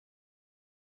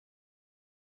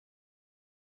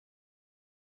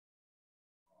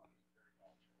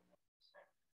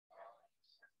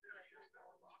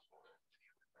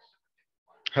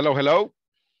Hello, hello.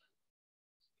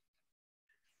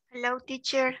 Hello,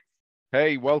 teacher.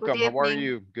 Hey, Good welcome. How are evening.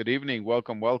 you? Good evening.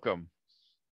 Welcome, welcome.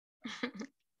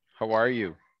 How are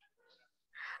you?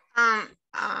 Um,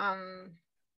 um,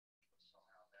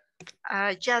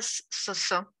 just so.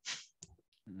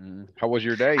 How was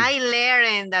your day? I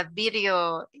learned that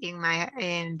video in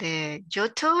the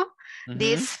YouTube. Mm-hmm.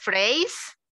 This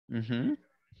phrase, Mm-hmm.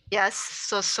 just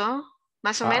so,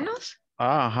 más o Ah, menos.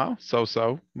 uh-huh.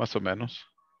 So, más o menos.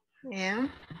 Yeah,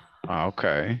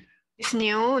 Okay. it's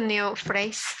new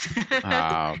phrase in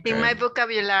Okay. my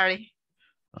vocabulary.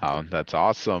 Oh, that's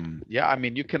awesome. Yeah, I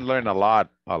mean, you can learn a lot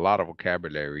of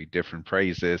vocabulary, different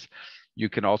phrases. You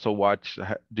can also watch,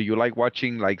 do you like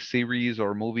watching like series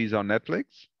or movies on Netflix?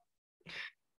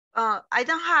 I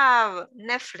don't have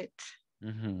Netflix,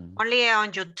 Mm-hmm. only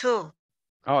on YouTube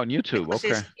Oh, on YouTube. because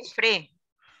Okay. it's free.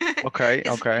 Okay. It's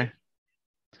Okay.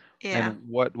 free. Yeah. And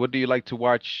what do you like to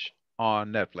watch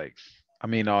on Netflix? I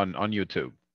mean on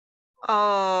YouTube.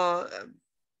 Oh,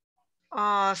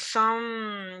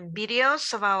 some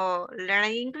videos about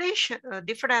learning English,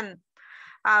 different.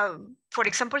 For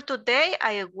example, today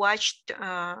I watched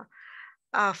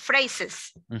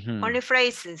phrases, Mm-hmm. only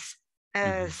phrases,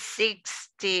 Mm-hmm.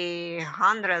 60,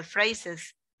 100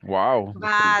 phrases. Wow.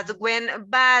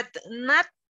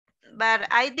 But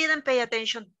I didn't pay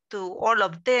attention to all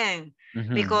of them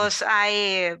Mm-hmm. because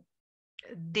I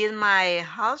did my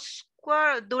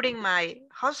housework during my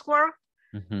housework,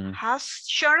 Mm-hmm. house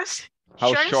chores,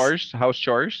 House chores. chores. House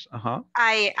chores. Uh-huh.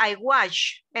 I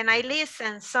watch and I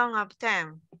listen some of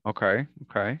them. Okay.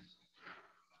 Okay.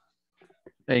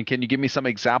 And can you give me some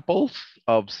examples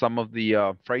of some of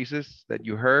the phrases that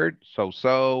you heard?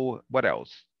 So, what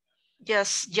else?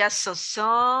 Just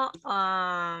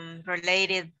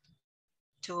related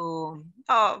to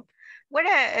what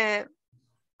a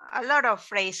lot of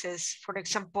phrases. For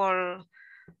example,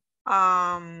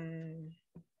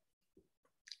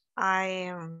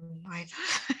 I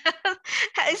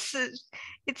it's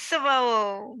it's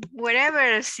about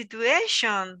whatever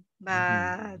situation,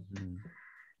 Mm-hmm.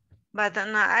 but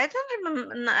no, I don't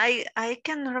remember. No, I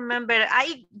can remember.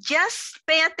 I just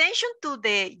pay attention to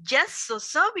the just so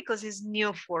because it's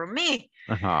new for me,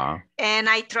 Uh-huh. and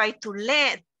I try to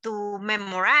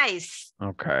memorize Okay.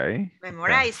 Okay.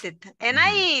 memorize it, and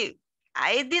Mm-hmm.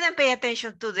 I didn't pay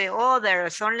attention to the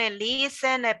others. Only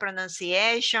listen, the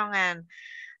pronunciation, and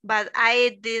but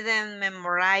I didn't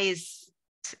memorize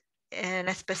in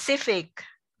a specific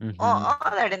Mm-hmm. or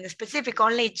other than specific.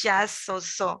 Only just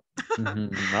so.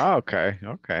 Mm-hmm. Oh, okay.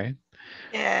 Okay.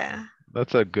 Yeah.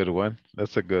 That's a good one.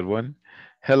 That's a good one.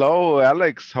 Hello,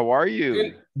 Alex. How are you?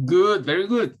 Good, good, very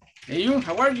good. And you,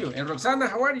 how are you? And Roxana,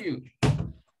 how are you?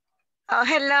 Oh,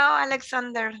 hello,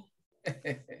 Alexander.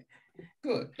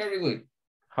 Good, very good.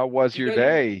 How was You your know,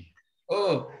 day?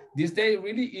 this day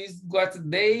really is what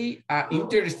day,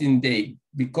 interesting day,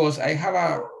 because I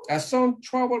have some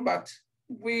trouble, but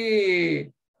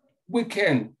we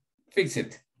can fix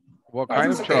it. What But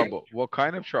kind it's of okay. trouble? What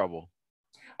kind of trouble?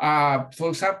 For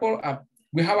example,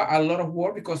 we have a lot of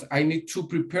work because I need to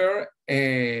prepare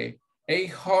a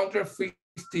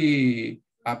 850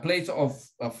 plates of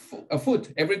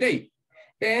food every day.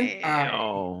 And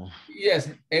Oh, yes,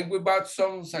 and we bought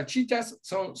some salchichas,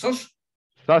 some sausages.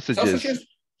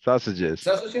 sausages,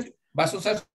 Sausages. but some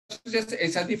sausages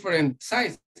is a different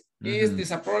size. Is Mm-hmm. this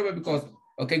a problem because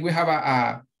okay, we have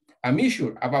a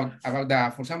measure about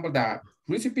the, for example, the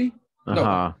recipe, no,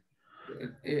 Uh-huh.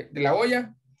 de la olla,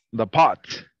 The pot.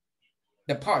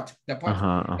 the pot. Uh-huh.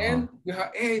 Uh-huh. And we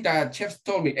have, hey, the chef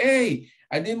told me, hey,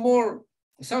 I need more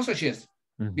sausages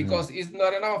Mm-hmm. because it's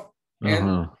not enough. And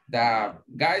Uh-huh. the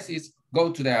guys is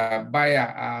go to the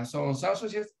buy some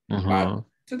sausages, but Uh-huh.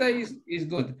 today is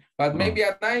good. But Uh-huh. maybe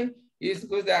at night is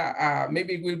good.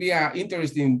 Maybe it will be an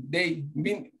interesting day,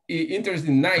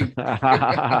 interesting night.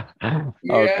 Yeah,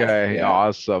 Okay, yeah,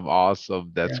 awesome,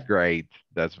 awesome. That's yeah. great.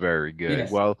 That's very good.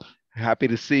 Yes. Well, happy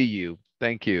to see you.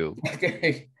 Thank you.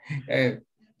 Okay.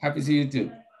 Happy to see you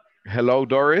too. Hello,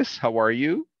 Doris. How are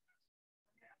you?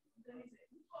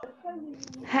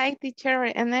 Hi, teacher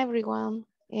and everyone.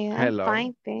 I'm Hello.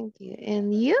 fine, thank you.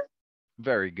 And you?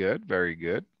 Very good, very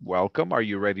good. Welcome. Are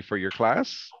you ready for your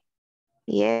class?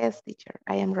 Yes, teacher,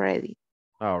 I am ready.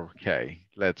 Okay,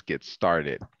 let's get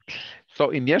started. So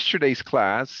in yesterday's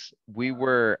class, we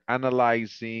were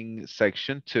analyzing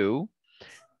section 2,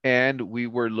 and we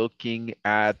were looking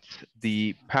at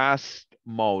the past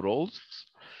modals.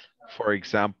 For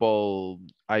example,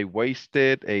 I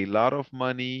wasted a lot of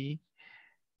money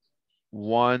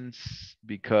once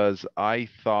because I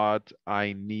thought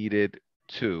I needed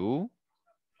to.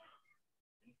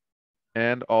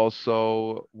 And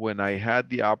also when I had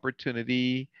the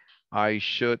opportunity, I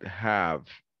should have,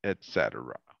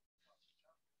 etc.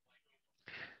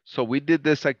 So we did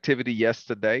this activity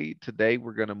yesterday. Today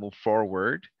we're going to move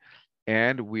forward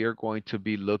and we are going to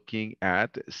be looking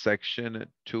at section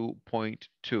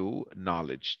 2.2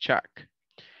 knowledge check.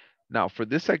 Now for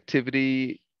this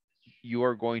activity, you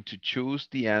are going to choose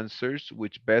the answers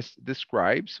which best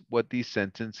describes what these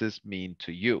sentences mean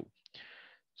to you.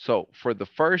 So for the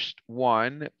first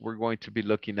one, we're going to be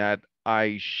looking at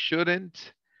I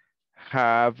shouldn't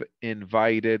have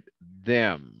invited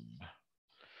them.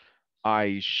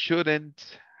 I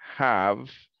shouldn't have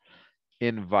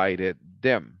invited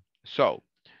them. So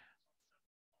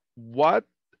what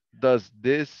does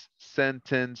this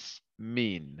sentence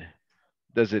mean?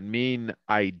 Does it mean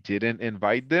I didn't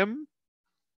invite them?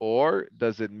 Or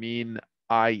does it mean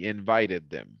I invited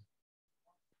them?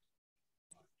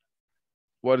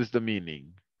 What is the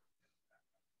meaning?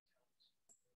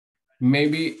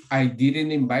 Maybe I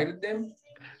didn't invite them.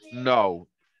 No.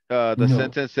 The No.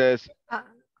 sentence says,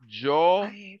 yo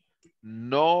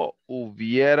no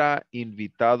hubiera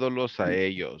invitadolos a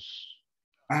ellos.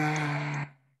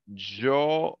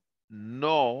 Yo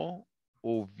no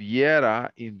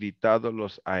hubiera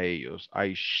invitadolos a ellos.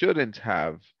 I shouldn't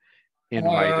have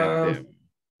invited them.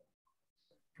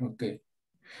 Okay.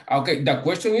 Okay, the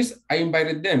question is, I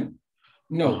invited them.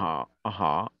 No.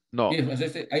 No. Yes, as I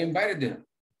said, I invited them.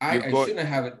 I shouldn't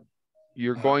have it.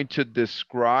 You're going to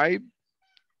describe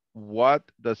what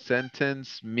the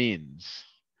sentence means.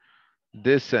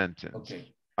 This sentence.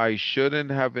 Okay. I shouldn't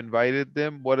have invited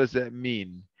them. What does that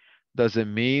mean? Does it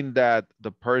mean that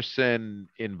the person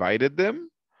invited them?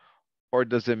 Or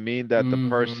does it mean that the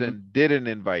person didn't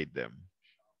invite them?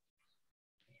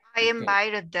 I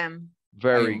invited them.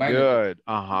 Very good.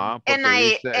 And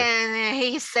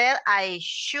he said I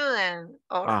shouldn't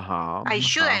or I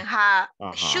shouldn't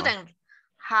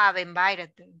have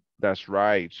invited them. That's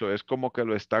right. So es como que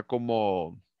lo está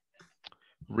como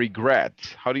regret.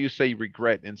 How do you say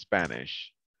regret in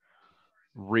Spanish?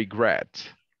 Regret.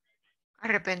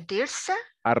 Arrepentirse.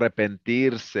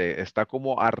 Arrepentirse. Está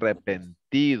como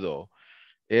arrepentido.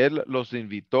 Él los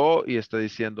invitó y está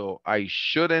diciendo, I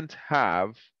shouldn't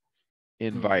have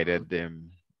invited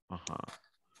them.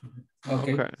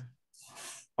 Okay.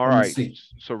 All right.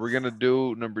 So we're going to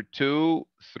do number 2,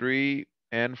 3,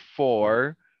 and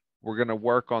 4. We're going to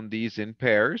work on these in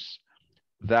pairs.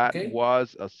 That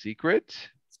was a secret.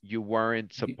 You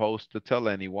weren't supposed to tell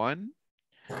anyone.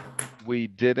 We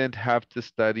didn't have to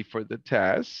study for the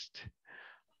test.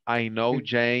 I know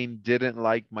Jane didn't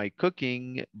like my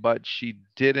cooking, but she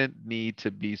didn't need to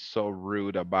be so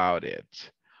rude about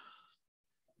it.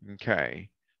 Okay.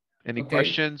 Any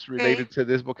questions related to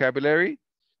this vocabulary?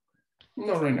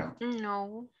 No, right now.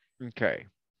 No. Okay.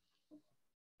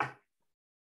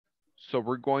 So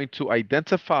we're going to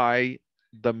identify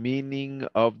the meaning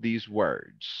of these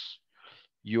words.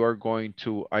 You are going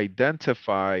to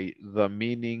identify the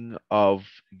meaning of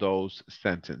those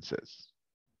sentences.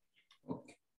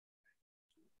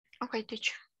 Okay,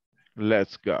 teacher.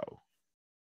 Let's go.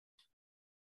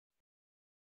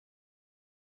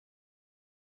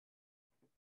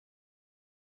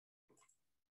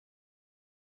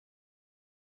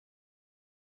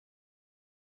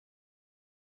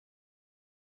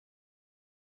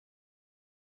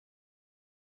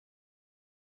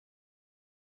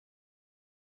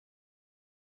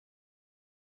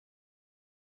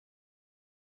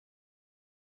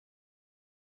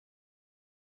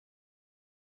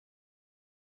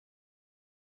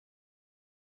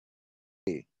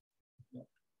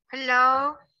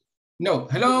 Hello. No,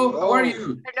 hello, how are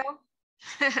you? Hello.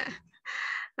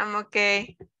 I'm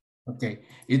okay. Okay,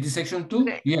 is this section 2?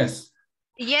 Okay. Yes.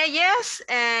 Yeah, yes.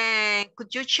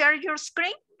 Could you share your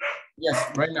screen?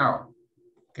 Yes, right now.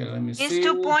 Okay, let me see. It's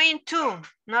 2.2,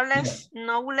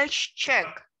 knowledge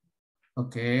check.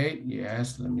 Okay,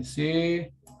 yes, let me see.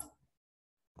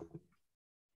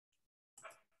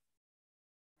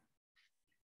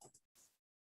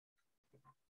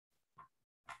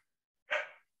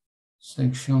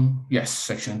 Section, yes,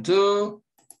 section 2.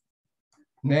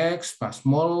 Next, past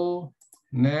model.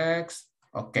 Next,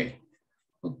 okay.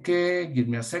 Okay, give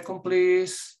me a second,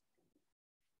 please.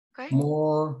 Okay.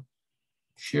 More,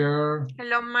 share.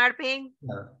 Hello, Marvin.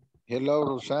 Yeah. Hello,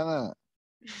 Rosanna.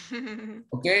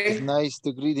 Okay. It's nice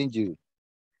to greeting you.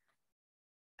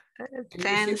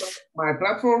 Can you see my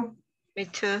platform? Me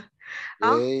too.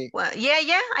 Okay. Oh, well,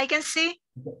 yeah, I can see.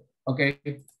 Okay.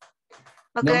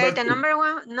 Okay,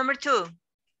 number 2.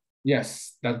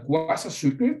 Yes, that was a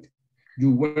secret.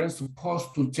 You weren't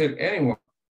supposed to tell anyone.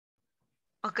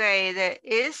 Okay, there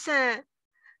is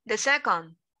The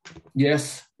second.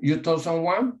 Yes, you told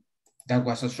someone that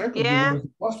was a secret. You Yeah.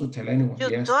 weren't supposed to tell anyone. You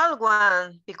Yes. told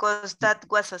one because that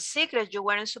was a secret. You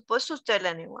weren't supposed to tell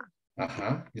anyone.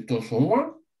 You told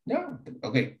someone? Yeah.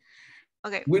 Okay.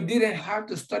 Okay. We didn't have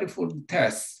to study for the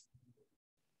test.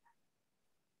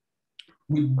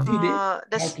 We didn't have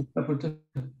to study for the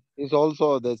test. It's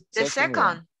also the The second second.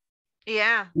 one.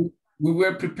 Yeah. We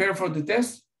were prepared for the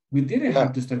test. We didn't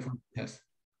have to study for the test.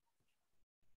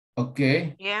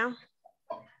 Okay. Yeah.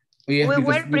 Yes, we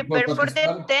were we prepared for the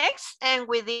study. test and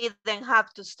we didn't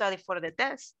have to study for the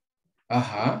test.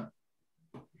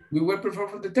 We were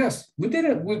prepared for the test. We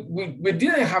didn't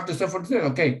have to study for the test.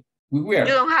 Okay. We were.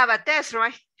 You don't have a test,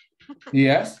 right?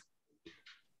 Yes.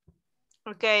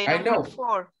 Okay, I know.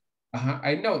 4.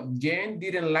 I know Jen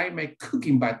didn't like my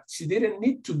cooking, but she didn't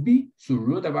need to be so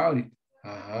rude about it.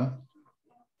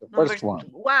 The first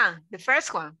one. The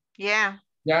first one. Yeah.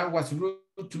 Yeah, was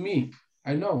rude to me.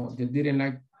 I know they didn't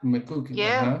like my cooking.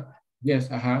 Yeah. Yes.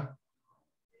 Okay.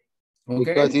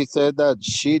 Because he said that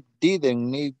she didn't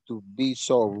need to be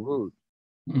so rude.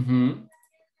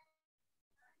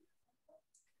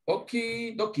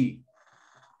 Okay, dokie.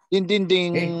 Ding, ding,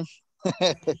 ding.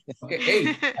 Hey. Okay,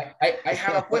 hey, I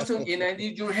have a question and I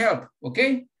need your help,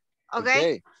 okay?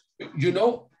 Okay. You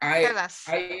know, I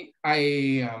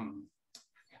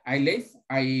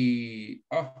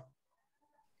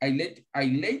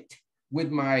late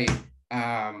with my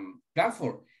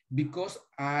platform because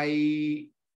I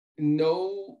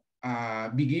know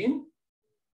begin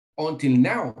until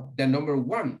now the number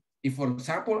 1. If, for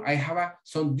example, I have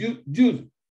some doubt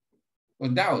or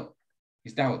doubt,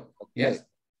 it's doubt. Okay. Yes.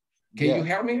 Can you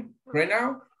help me right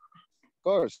now? Of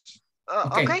course.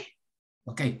 Okay.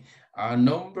 Okay. Our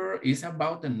number is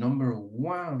about the number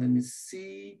 1. Let me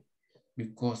see.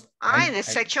 Because in the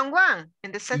section 1.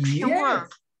 In the section 1.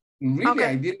 Really, okay.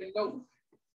 I didn't know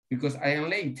because I am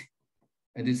late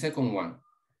at the second one.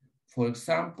 For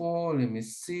example, let me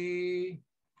see.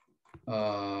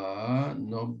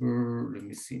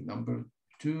 Number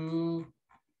 2,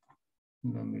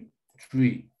 number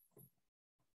 3.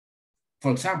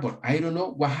 For example, I don't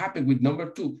know what happened with number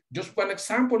 2. Just one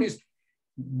example is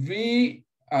we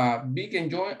big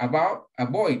enjoy about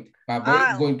avoid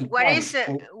going to what is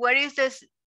this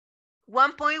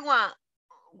 1.1?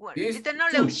 It's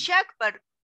not a check, but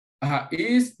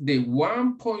is the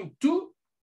 1.2.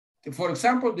 For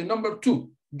example, the number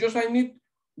 2. Just I need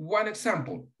one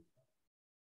example.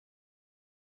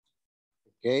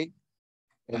 Okay.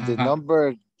 And the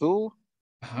number 2,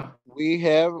 we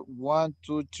have 1,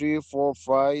 2, 3, 4,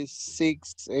 5,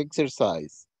 6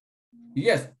 exercise.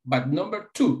 Yes, but number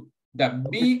 2, the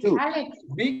big, Alex,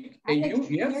 big, and Alex,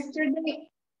 you, yes?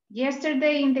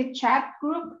 Yesterday in the chat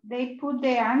group, they put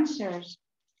the answers.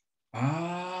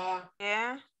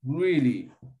 Yeah.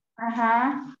 Really?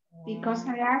 Because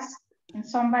I asked and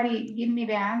somebody give me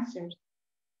the answers.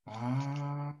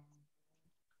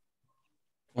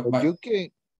 But you can,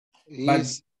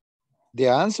 the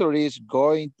answer is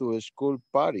going to school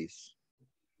parties.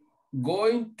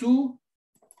 Going to?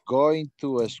 Going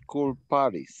to school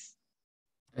parties.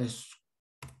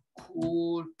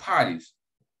 School parties.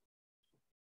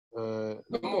 No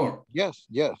more. Yes.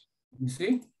 You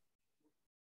see?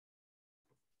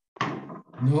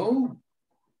 No.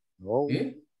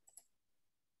 Eh?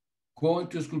 Going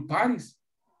to school parties.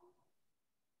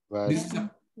 But this is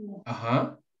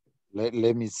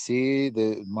let me see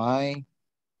mine.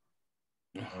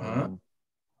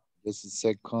 Just a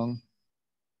second.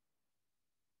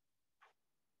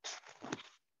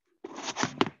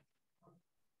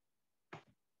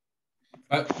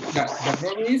 The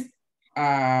problem is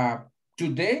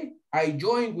today I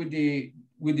joined with the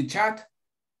chat.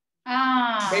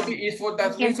 Maybe it's for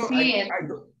that reason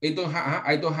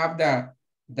I don't have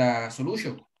the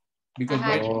solution because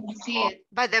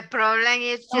but the problem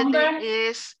is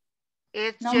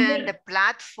it's in the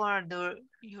platform.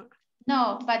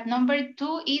 No, but number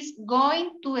 2 is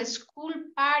going to school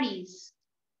parties.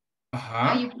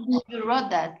 You wrote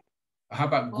that. How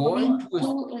about going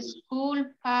to school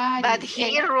parties? But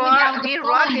he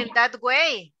wrote in that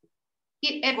way.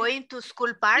 Going to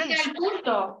school parties.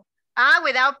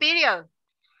 Without period.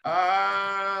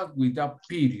 Without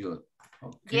period.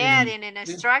 Okay. Yeah, in an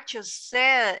instruction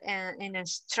said in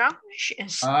instruction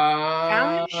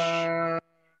said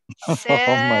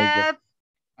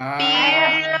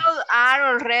period are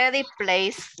already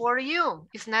placed for you.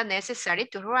 It's not necessary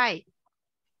to write.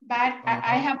 But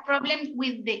I have problems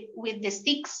with the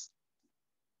 6.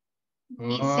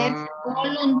 It says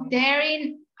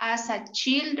volunteering as a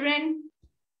children.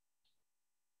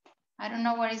 I don't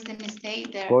know what is the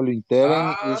mistake there.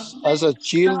 Volunteering is as a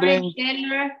children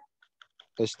Storyteller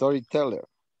storyteller.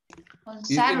 on Is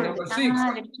the Saturday. number 6.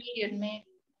 The period, maybe.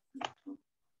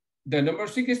 The number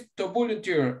 6 is to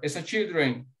volunteer as a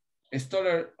children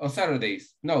storyteller on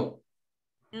Saturdays. No.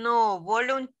 No,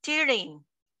 volunteering.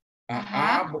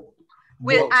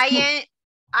 With Well,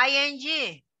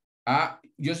 ing.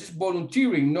 Just is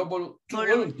volunteering, no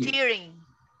Volunteering.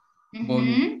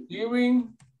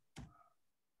 Volunteering.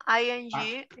 ing,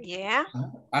 yeah.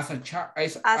 As a child.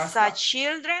 As a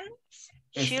children.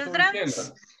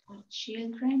 Children's.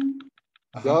 Children.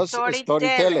 Just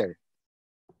storyteller.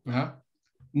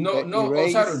 No, no,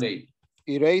 erase, on Saturday.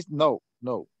 Erase, no.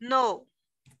 No.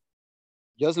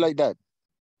 Just like that.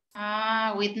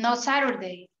 With no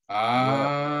Saturday.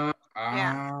 Yeah.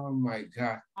 Oh my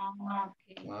God.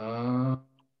 Okay.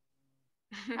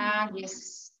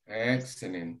 Yes.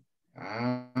 Excellent.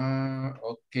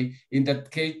 Okay. In that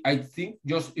case, I think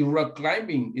just rock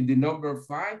climbing in the number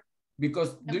 5,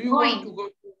 because do you want to go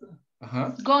to,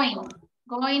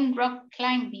 Going rock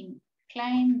climbing.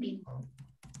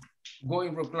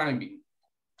 Going rock climbing.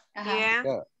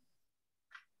 Yeah.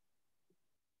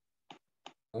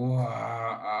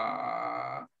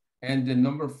 Wow. And the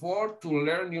number 4, to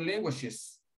learn new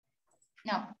languages.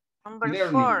 No. Number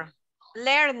 4,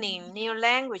 learning new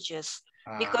languages.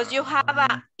 Because you have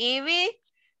a EV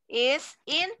is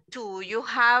into. You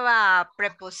have a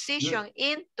preposition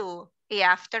into.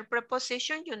 After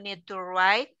preposition, you need to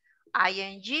write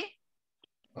ing.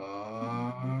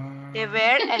 The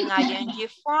verb and ing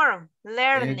form.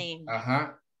 Learning.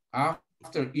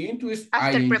 After into is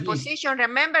after ing. Preposition.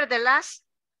 Remember the last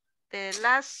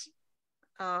class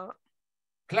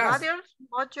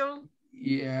module.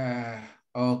 Yeah.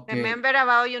 Okay. Remember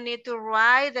about you need to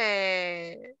write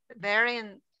the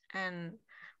verb and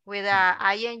with a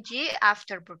ing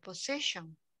after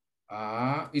preposition.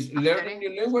 Is learning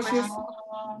new languages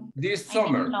this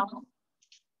summer?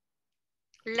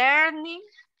 Learning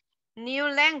new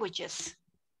languages.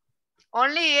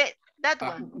 Only that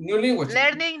one. New languages.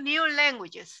 Learning new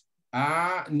languages.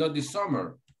 Not this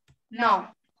summer. No.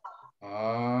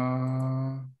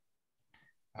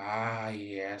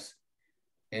 Yes.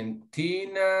 And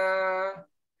Tina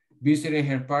visiting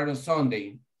her parents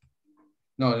Sunday.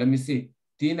 No, let me see.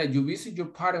 Tina, you visit your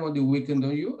parents on the weekend,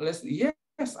 don't you?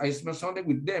 Yes, I spend Sunday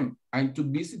with them. I'm to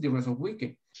visit the rest of the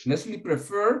weekend. Leslie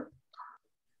prefer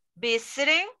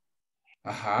visiting.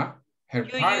 Her you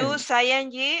parents. use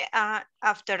ing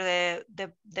after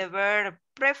the verb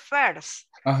prefers.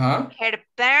 Her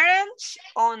parents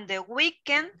on the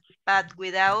weekend, but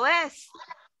without s.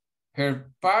 Her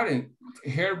parent,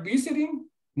 her visiting?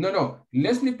 No.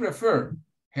 Leslie prefer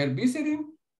her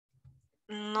visiting?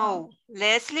 No,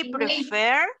 Leslie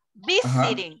prefer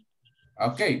visiting.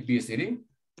 Okay, visiting.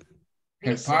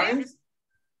 Her parents?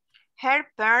 Her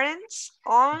parents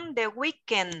on the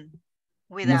weekend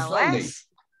without no Sunday. s.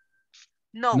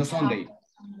 No. No Sunday.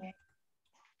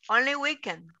 Only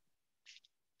weekend.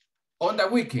 On the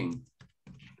weekend.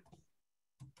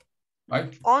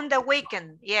 Right? On the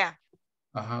weekend, yeah.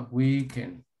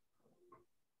 Weekend.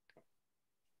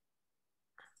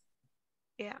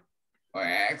 Yeah.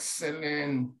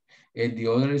 Excellent. And the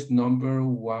other is number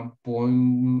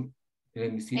 1.8.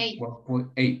 Let me see,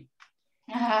 1.8.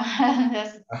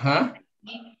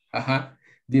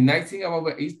 The nice thing about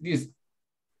it is this.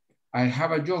 I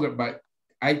have a yogurt, but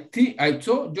I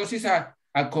thought just is a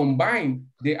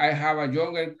combine. I have a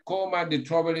yogurt, comma, the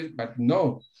trouble is, but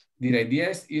no. The idea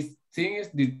is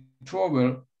the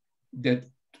trouble that,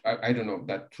 I don't know,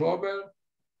 that trouble,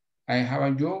 I have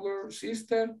a younger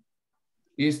sister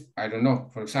is, I don't know,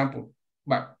 for example,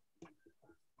 but,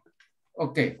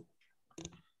 okay.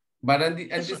 But in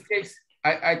this case,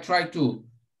 I try to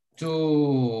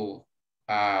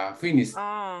finish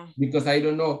because I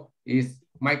don't know, is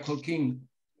Michael King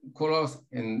colors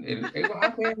and what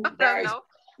happened, guys?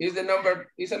 Is a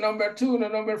number 2, no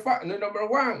number 5, no number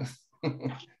 1.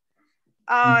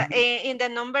 In the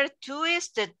number 2 is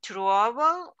the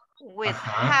trouble with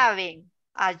having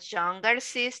a younger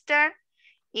sister.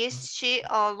 Is she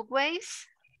always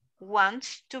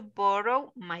wants to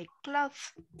borrow my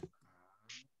clothes?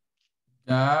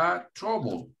 The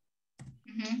trouble.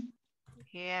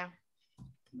 Yeah.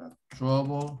 The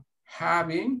trouble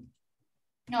having.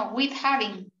 No, with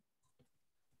having.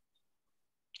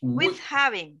 With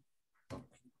having.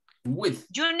 With.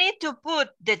 You need to put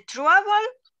the trouble,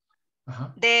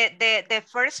 the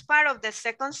first part of the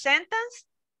second sentence,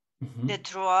 the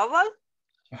trouble,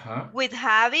 with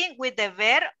having, with the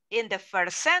verb in the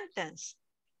first sentence.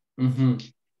 You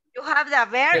have the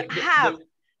verb have,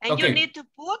 and you need to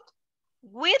put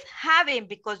with having,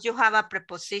 because you have a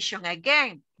preposition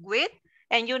again, with,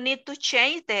 and you need to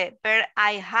change the verb.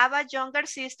 I have a younger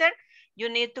sister. You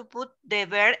need to put the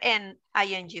verb in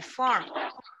ing form.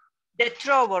 The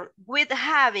trouble with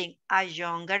having a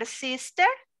younger sister.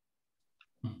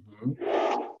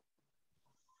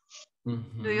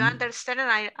 Do you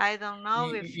understand? I don't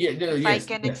know if I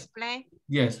can explain.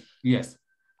 Yes.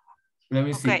 Let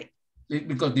me see.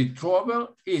 Because the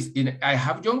trouble is in I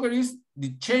have younger is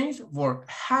the change for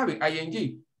having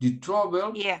ing. The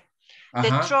trouble. Yeah.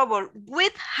 The trouble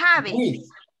with having.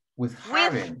 With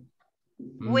having.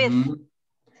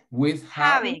 With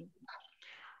having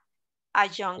a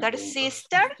younger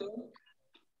sister.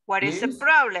 What is the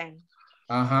problem?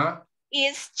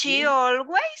 Is she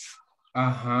always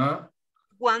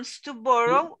wants to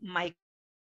borrow my.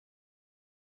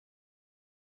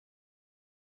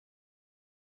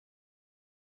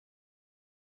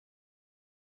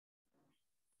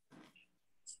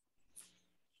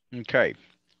 Okay,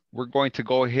 we're going to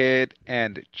go ahead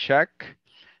and check.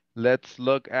 Let's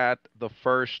look at the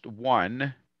first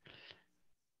one.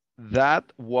 That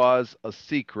was a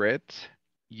secret.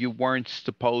 You weren't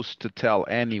supposed to tell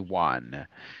anyone.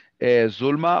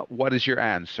 Zulma, what is your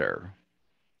answer?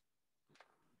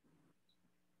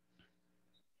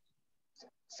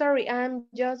 Sorry, I'm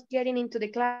just getting into the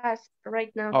class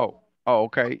right now. Oh,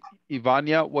 okay.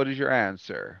 Ivania, what is your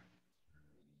answer?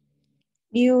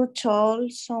 You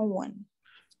told someone.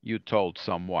 You told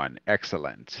someone.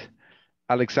 Excellent.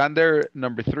 Alexander,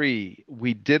 number 3,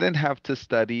 we didn't have to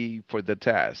study for the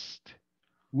test.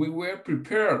 We were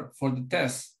prepared for the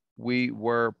test. We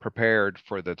were prepared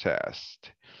for the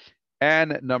test.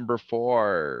 And number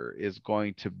 4 is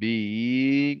going to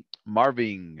be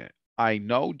Marvin. I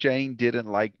know Jane didn't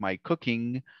like my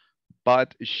cooking,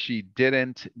 but she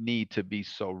didn't need to be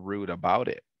so rude about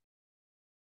it.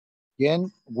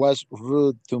 Jane was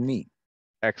rude to me.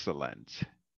 Excellent.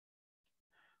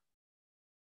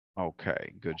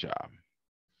 Okay, good job.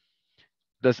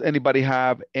 Does anybody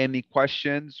have any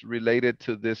questions related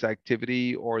to this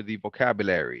activity or the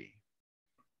vocabulary?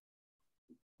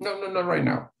 No, not right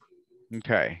now.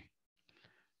 Okay.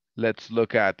 Let's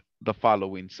look at the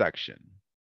following section.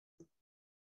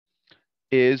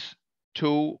 Is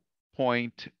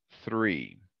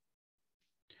 2.3.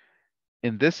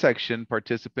 In this section,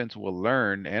 participants will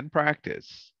learn and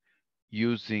practice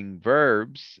using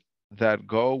verbs that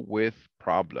go with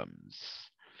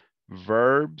problems.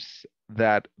 Verbs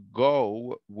that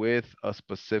go with a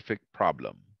specific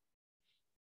problem.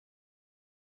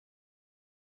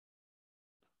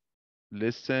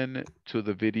 Listen to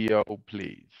the video,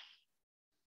 please.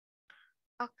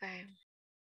 Okay.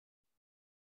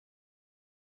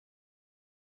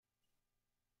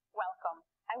 Welcome.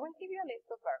 I will give you a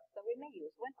list of verbs that we may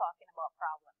use when talking about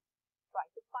problems. Try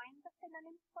to find the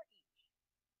synonyms for each.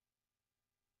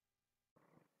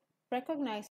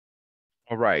 Recognize.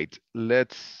 All right,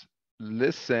 let's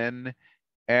listen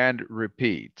and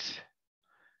repeat.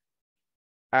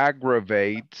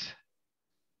 Aggravate.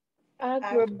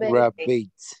 Aggravate.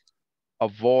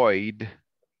 Avoid.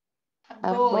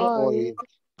 Avoid.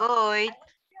 Avoid.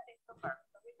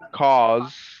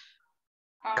 Cause.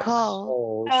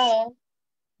 Cause.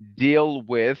 Deal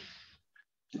with.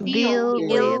 Deal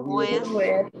with.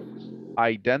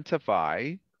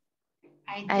 Identify.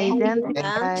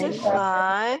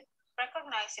 Identify.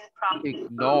 Recognizing problems.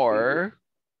 Ignore.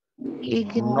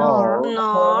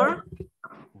 Ignore.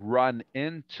 Run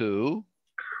into.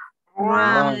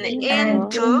 Run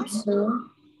into.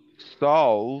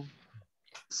 Solve.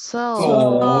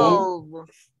 Solve.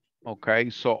 Okay,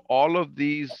 so all of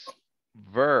these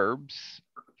verbs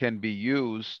can be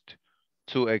used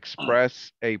to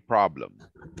express a problem.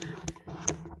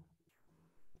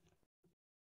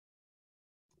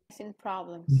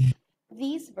 Problems.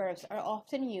 These verbs are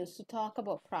often used to talk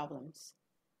about problems.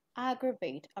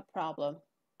 Aggravate a problem,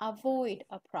 avoid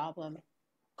a problem,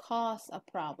 cause a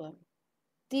problem,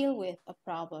 deal with a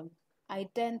problem,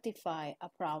 identify a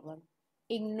problem,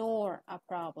 ignore a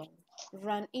problem,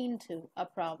 run into a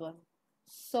problem,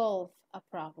 solve a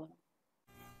problem.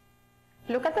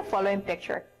 Look at the following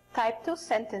picture. Type 2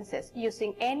 sentences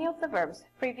using any of the verbs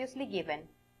previously given.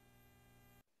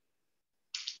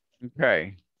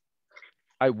 Okay.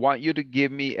 I want you to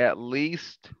give me at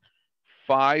least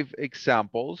 5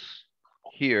 examples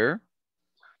here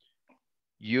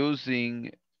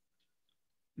using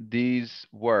these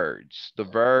words, the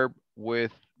verb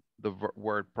with the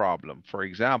word problem. For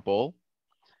example,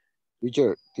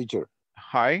 Teacher.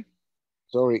 Hi.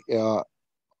 Sorry,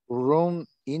 run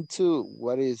into,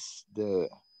 what is the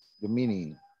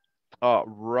meaning?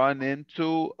 Run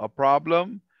into a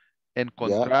problem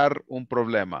Encontrar un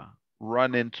problema.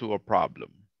 Run into a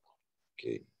problem.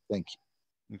 Okay, thank you.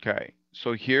 Okay,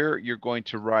 so here you're going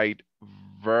to write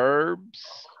verbs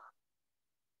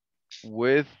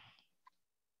with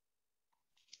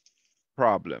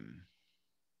problem.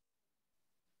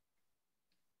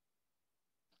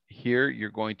 Here you're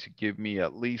going to give me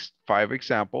at least 5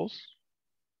 examples.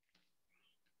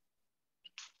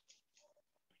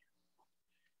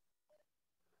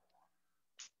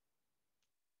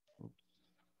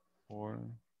 Four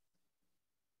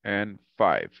and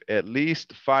 5. At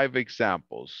least 5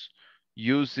 examples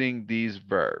using these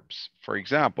verbs. For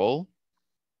example,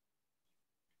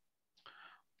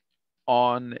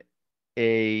 on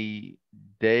a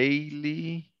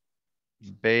daily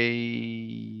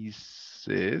basis,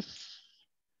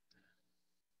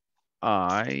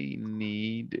 I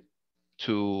need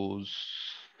to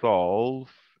solve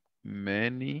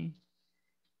many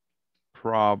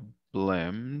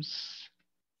problems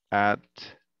at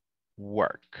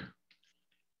work.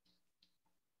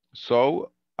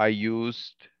 So I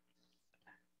used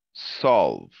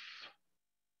solve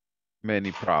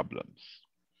many problems.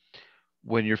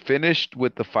 When you're finished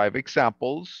with the 5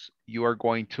 examples, you are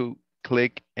going to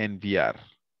click enviar.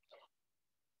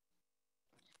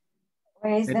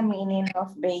 What is the meaning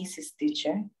of basis,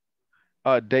 teacher?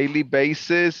 Daily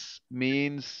basis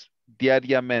means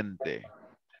diariamente.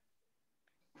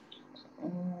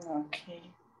 Okay.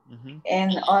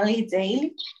 And only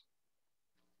daily?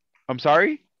 I'm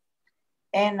sorry?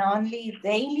 And only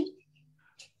daily?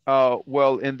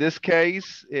 Well, in this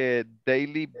case,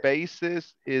 daily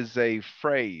basis is a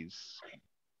phrase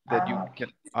that you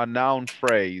can, a noun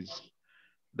phrase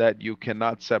that you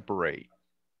cannot separate.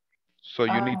 So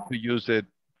you need to use it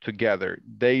together,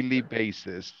 daily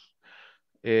basis.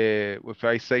 If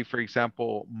I say, for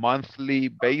example, monthly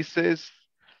basis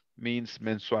means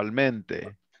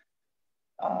mensualmente.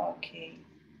 Okay.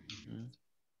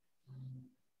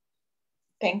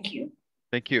 Thank you.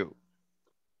 Thank you.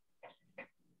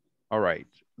 All right,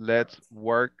 let's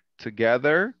work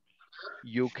together.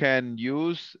 You can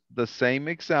use the same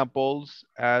examples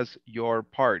as your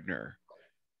partner.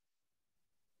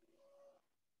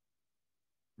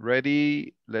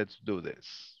 Ready? Let's do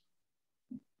this.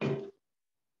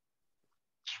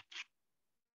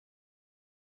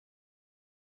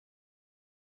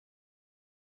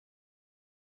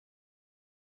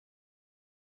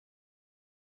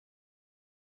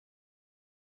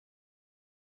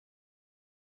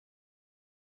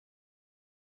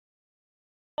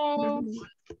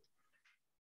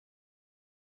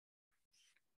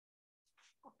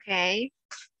 Okay.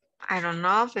 I don't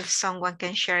know if someone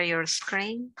can share your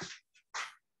screen.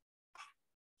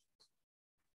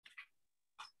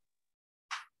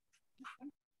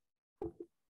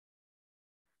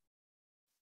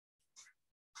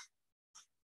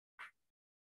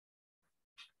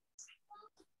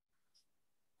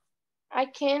 I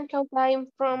can count time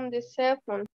from the cell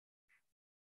phone.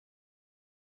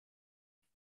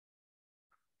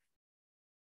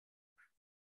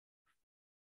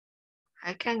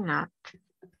 I cannot.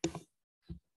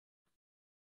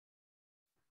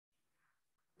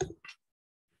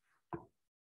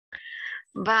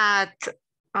 But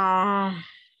I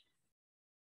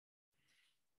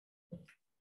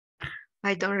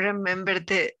don't remember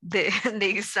the the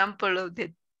example of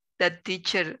that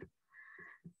teacher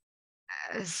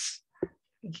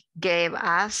gave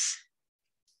us.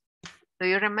 Do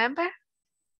you remember?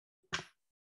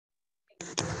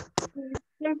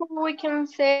 We can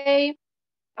say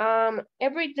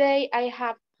every day I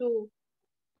have to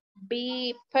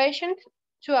be patient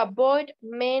to avoid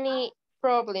many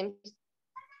problems.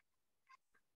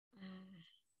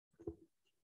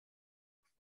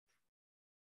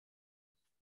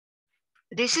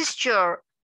 This is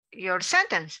your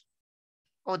sentence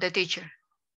or the teacher?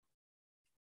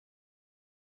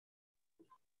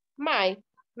 Mine.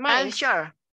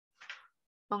 Sure.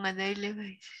 On a daily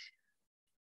basis.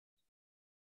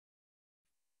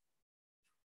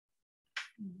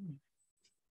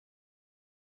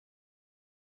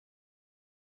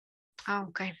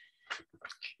 Okay.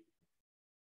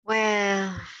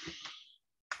 Well,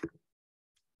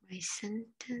 my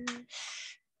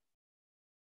sentence.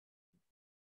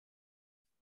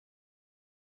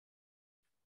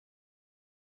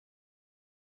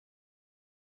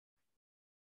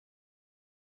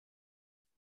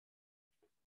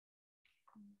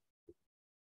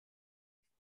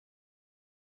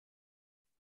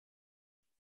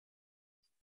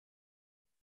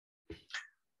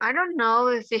 I don't know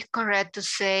if it's correct to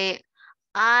say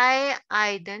I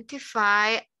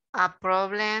identify a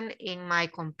problem in my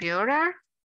computer.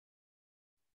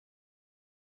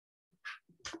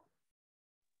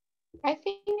 I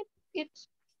think it's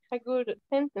a good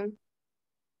sentence.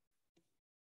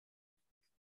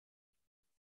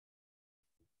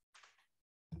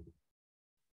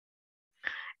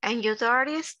 And you,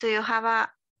 Doris, do you have a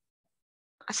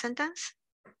sentence?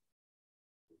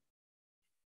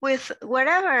 With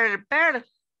whatever verb.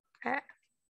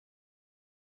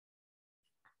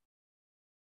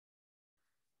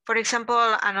 For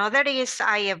example, another is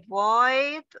I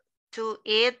avoid to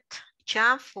eat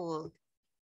junk food.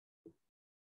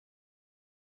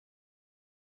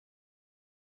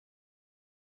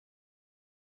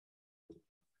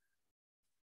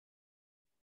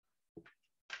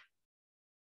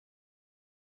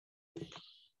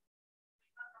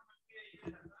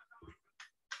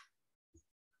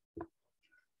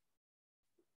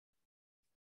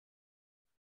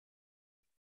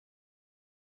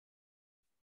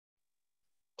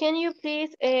 Can you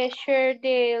please share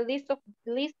the list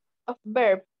of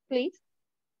verbs, please?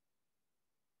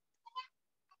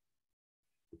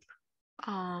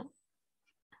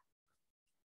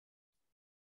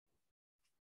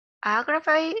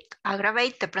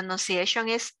 Aggravate, the pronunciation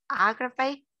is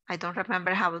aggravate. I don't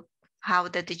remember how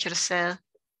the teacher said.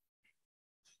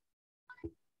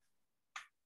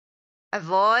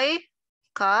 Avoid,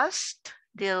 cost,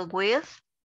 deal with,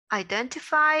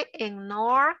 identify,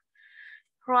 ignore,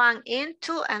 run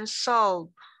into, and solve.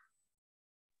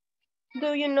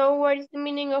 Do you know what is the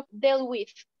meaning of deal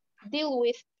with? Deal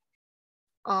with.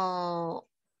 Oh,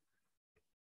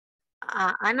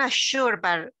 I'm not sure,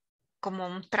 but como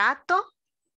un trato,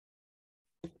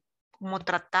 como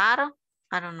tratar,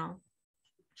 I don't know.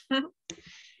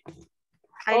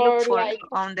 I look for like,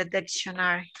 on the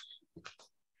dictionary.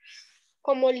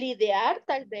 Como lidiar,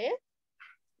 tal vez.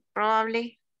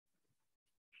 Probably.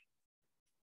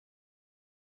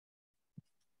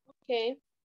 Okay.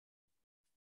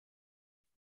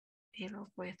 Deal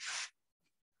with.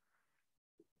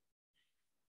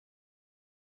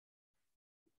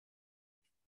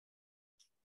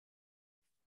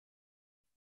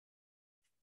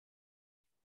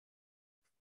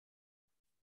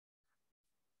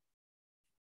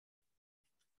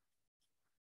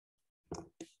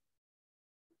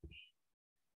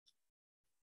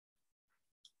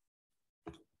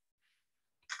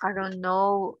 I don't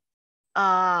know.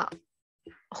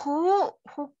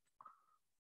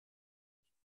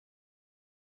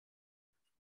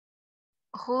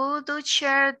 Who do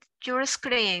share your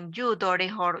screen? You, Dori,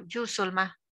 or you,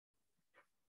 Sulma?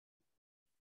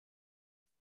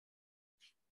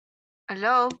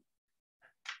 Hello?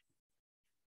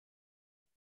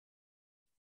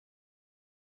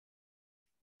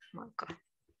 Okay.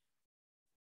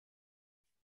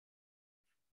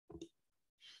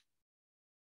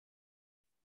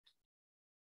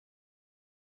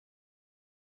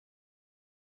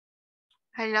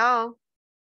 Hello?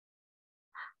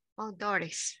 Oh,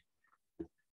 Doris.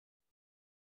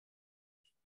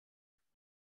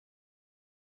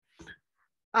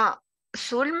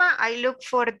 Sulma, I look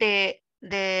for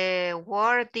the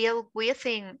word deal with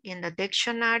in the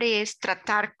dictionary is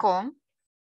tratar con.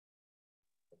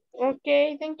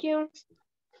 Okay, thank you.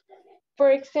 For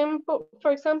example,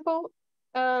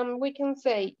 we can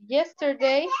say,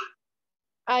 yesterday,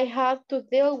 I had to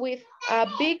deal with a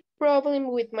big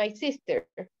problem with my sister.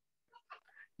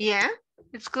 Yeah,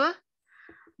 it's good.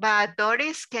 But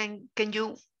Doris, can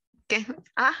you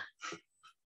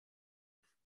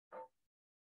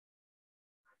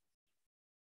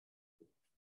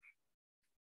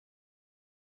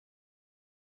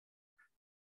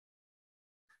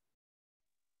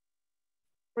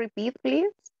Repeat,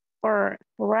 please, or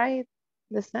write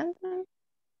the sentence.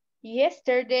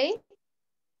 Yesterday,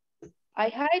 I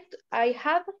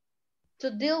had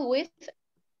to deal with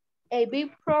a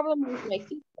big problem with my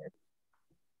sister.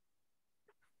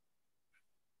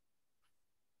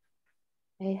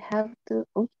 I have to.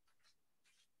 Oh.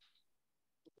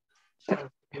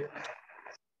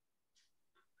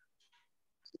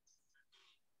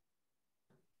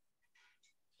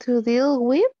 To deal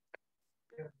with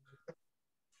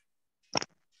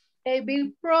a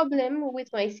big problem with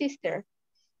my sister.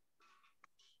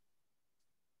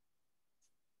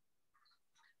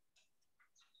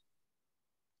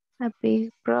 a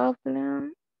big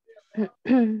problem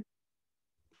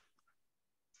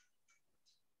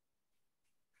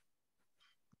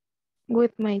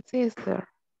with my sister.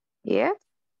 Yes?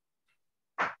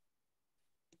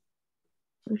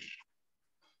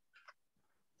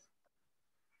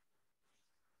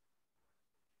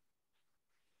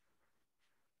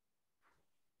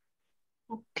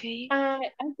 Okay.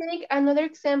 I think another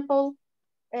example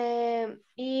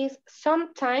is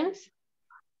sometimes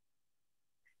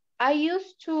I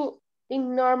used to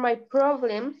ignore my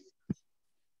problems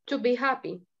to be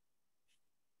happy.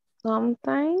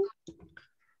 Sometimes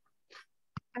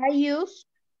I used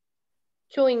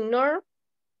to ignore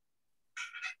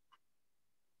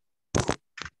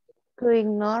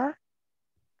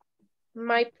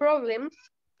my problems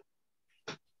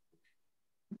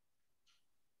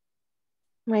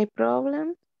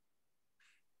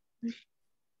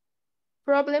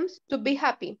to be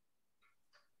happy.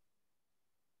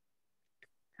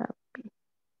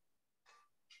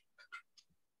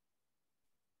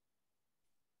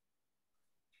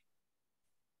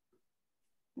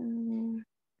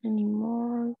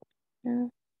 Anymore. Yeah.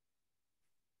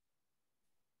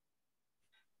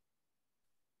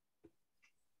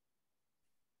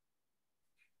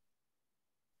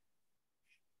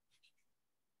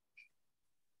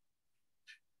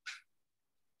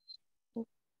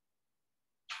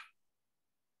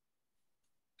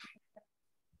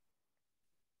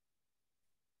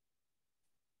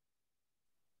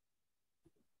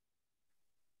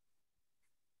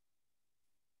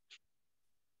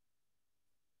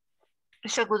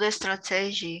 It's a good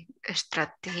strategy.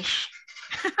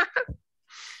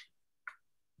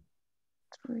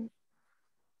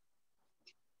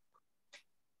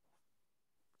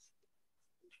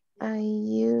 I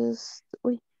used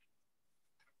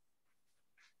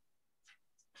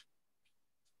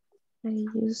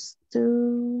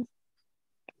to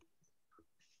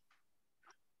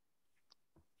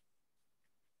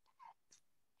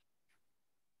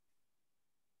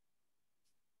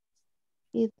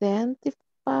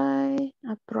identify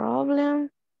a problem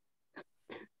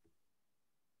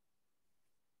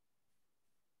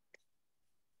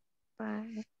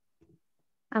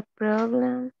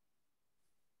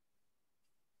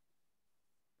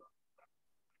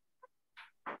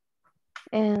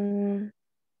and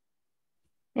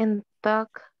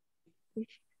talk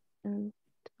and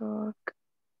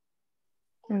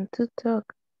to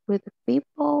talk with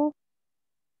people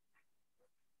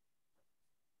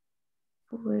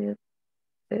with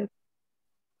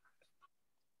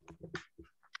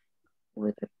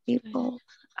the people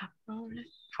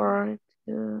for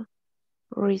to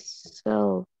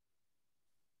resolve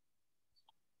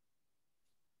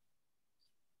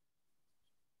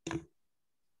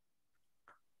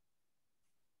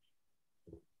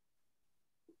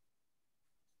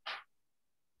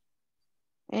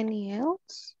any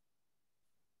else.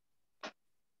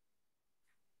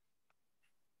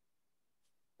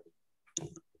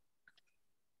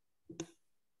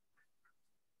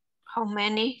 How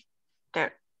many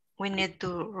there we need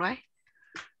to write?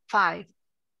 5.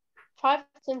 5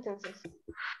 sentences.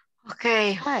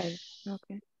 Okay. 5.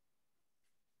 Okay.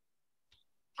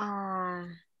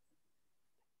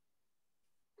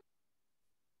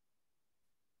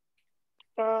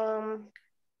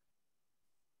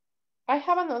 I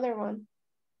have another one.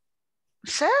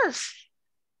 Say.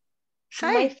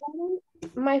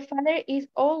 My father is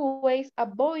always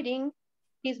avoiding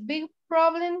his big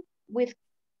problem with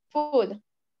food.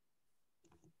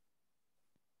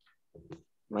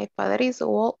 My father is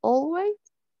always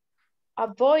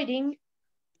avoiding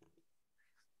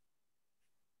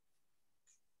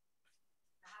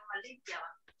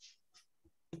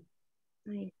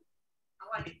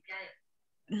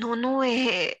No,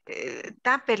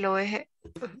 tápelo,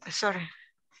 sorry.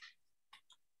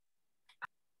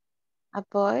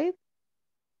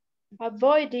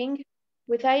 Avoiding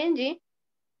with ing.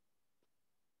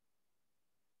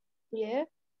 Yeah.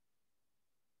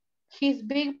 His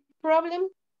big problem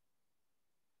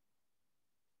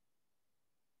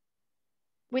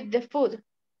with the food.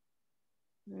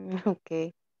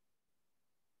 Okay.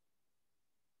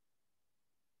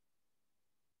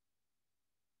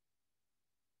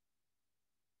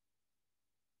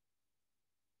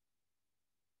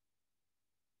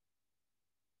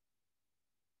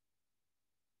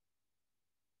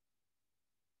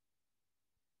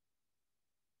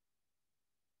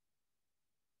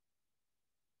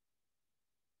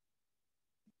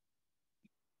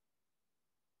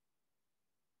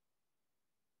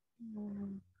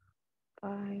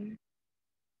 Bye.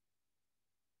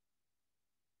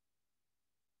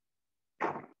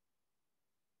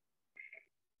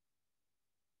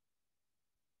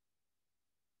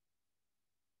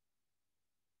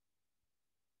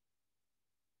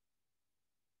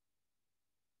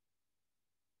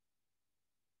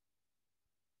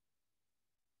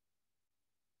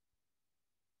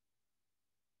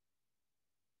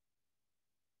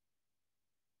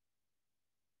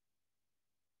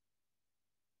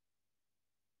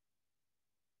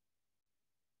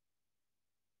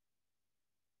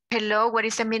 Hello, what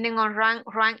is the meaning of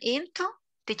run into?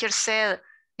 Teacher said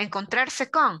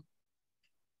Encontrarse con.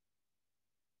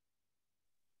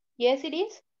 Yes, it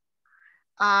is.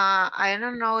 I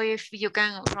don't know if you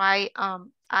can write,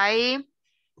 I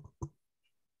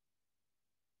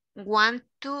want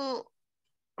to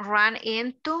run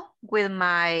into with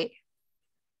my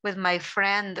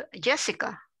friend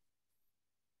Jessica.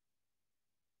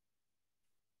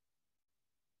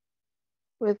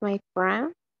 With my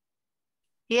friend?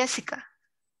 Jessica.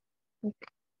 Okay.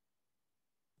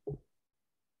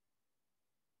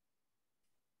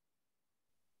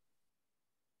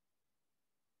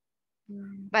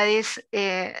 But it's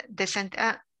the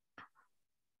sentence.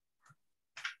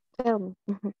 Tell me.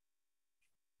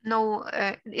 No,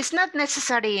 it's not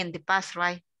necessary in the past,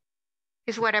 right?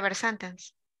 It's whatever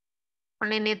sentence.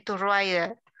 Only need to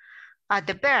write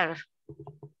the verb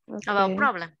about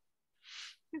problem.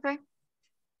 Okay.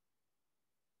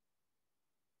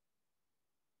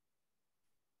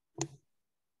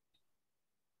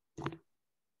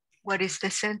 What is the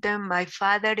sentence? My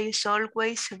father is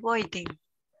always avoiding.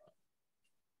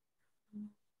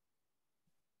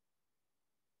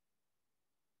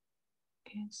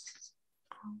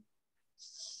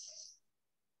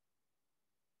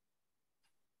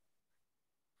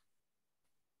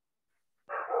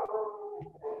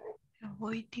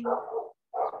 Avoiding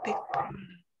big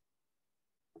problem.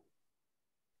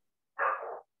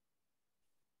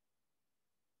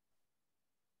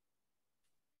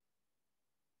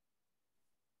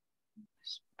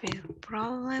 Big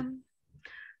problem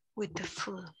with the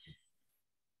food.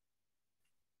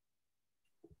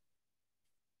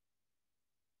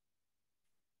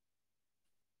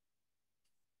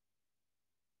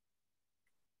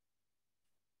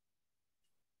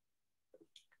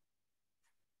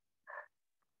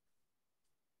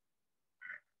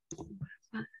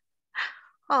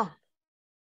 Oh.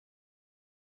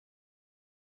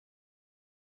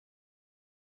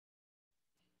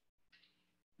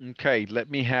 Okay, let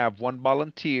me have one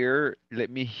volunteer.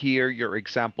 Let me hear your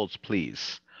examples,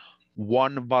 please.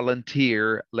 One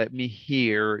volunteer, let me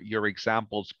hear your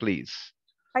examples, please.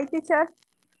 Hi, teacher.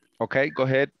 Okay, go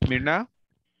ahead, Mirna.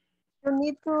 You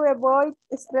need to avoid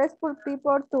stressful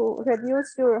people to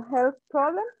reduce your health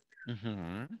problem.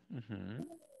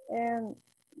 And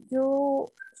you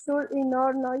should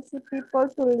ignore noisy people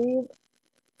to live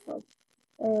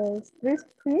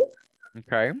stress-free.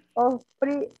 Okay. Or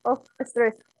free of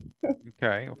stress.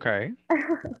 Okay, okay.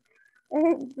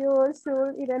 And you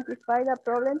should identify the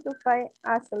problem to find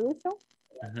a solution.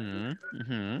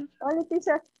 Only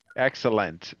teacher.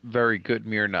 Excellent. Very good,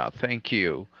 Mirna. Thank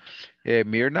you.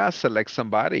 Mirna, select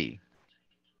somebody.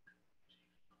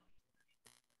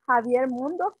 Javier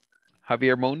Mundo.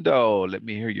 Javier Mundo, let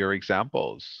me hear your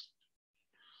examples.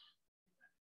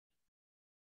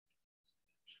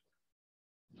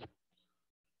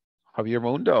 Javier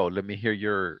Mundo, let me hear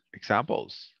your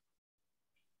examples.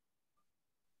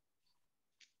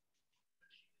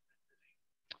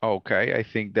 Okay, I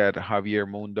think that Javier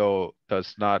Mundo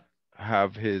does not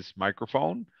have his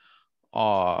microphone.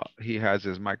 He has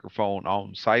his microphone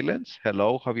on silence.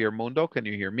 Hello, Javier Mundo, can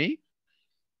you hear me?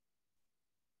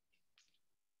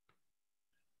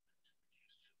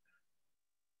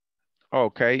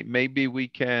 Okay, maybe we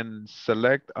can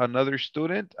select another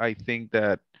student. I think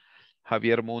that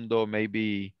Javier Mundo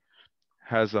maybe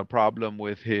has a problem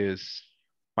with his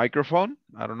microphone.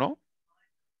 I don't know.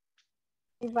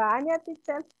 Ivania,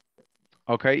 teacher.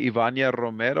 Okay, Ivania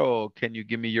Romero, can you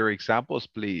give me your examples,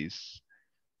 please?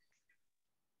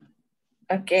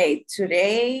 Okay,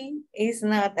 today is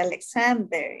not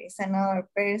Alexander, it's another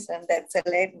person that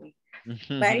select me,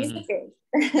 but it's okay.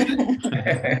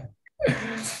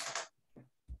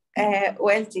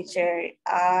 Well, teacher,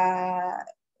 I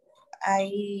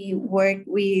work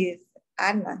with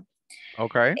Anna.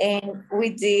 Okay. And we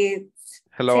did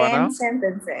Hello, 10 Anna.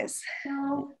 sentences.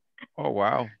 Oh,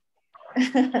 wow.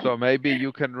 So maybe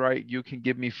you can write, you can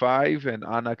give me 5 and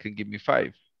Anna can give me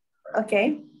 5.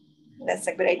 Okay, that's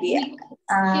a good idea. He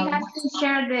has to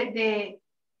share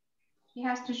he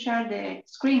has to share the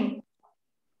screen.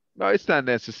 No, it's not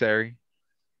necessary.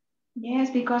 Yes,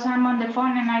 because I'm on the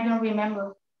phone and I don't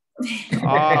remember.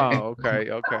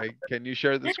 Okay, okay. Can you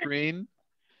share the screen?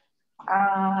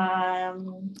 I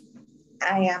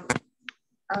am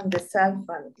on the cell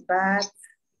phone, but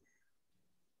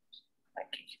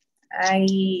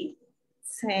okay.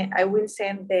 I will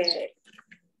send the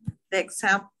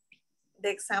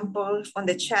example on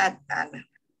the chat, Anna.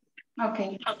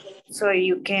 Okay. So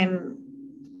you can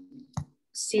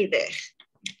see the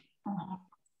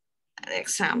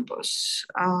examples.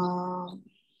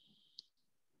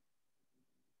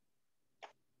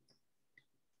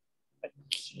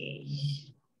 Okay.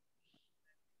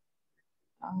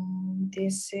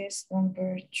 This is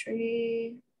number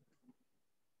 3.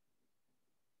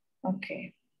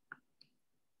 Okay.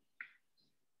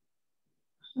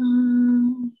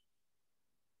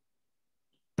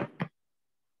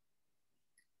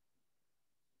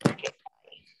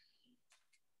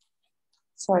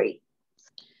 Sorry.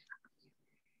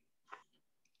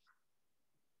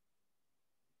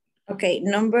 Okay,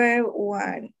 number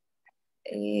 1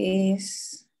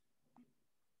 is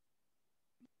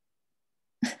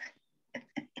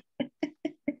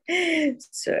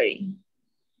sorry.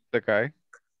 Okay.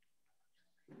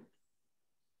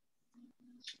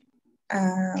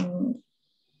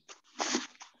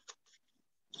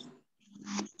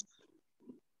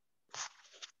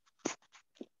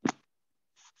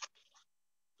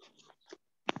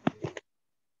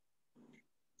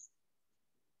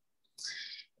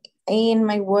 In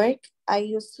my work, I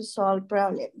used to solve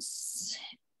problems.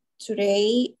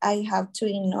 Today, I have to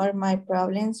ignore my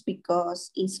problems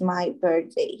because it's my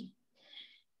birthday.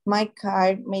 My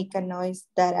car make a noise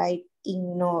that I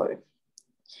ignore.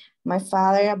 My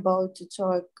father about to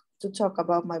talk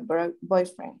about my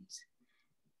boyfriend.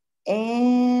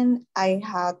 And I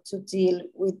had to deal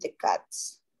with the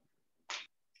cats.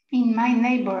 In my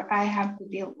neighbor, I have to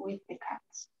deal with the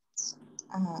cats.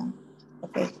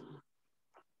 Okay.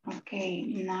 Okay,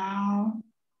 now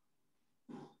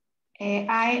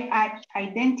I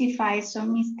identify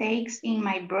some mistakes in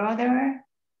my brother.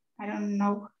 I don't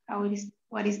know how it is.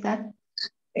 What is that?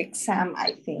 Exam,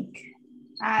 I think.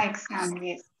 Exam,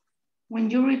 yes.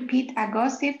 When you repeat a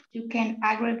gossip, you can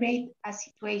aggravate a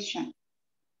situation.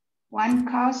 One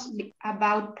cause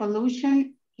about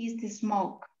pollution is the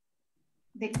smoke.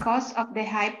 The cause of the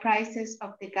high prices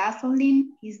of the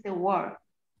gasoline is the war.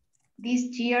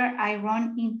 This year, I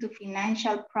run into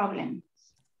financial problems.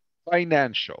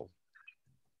 Financial.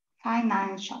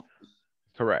 Financial.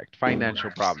 Correct.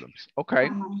 Financial problems. Okay.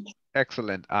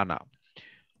 Excellent, Anna.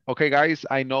 Okay, guys,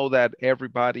 I know that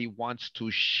everybody wants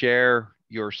to share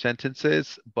your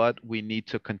sentences, but we need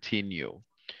to continue.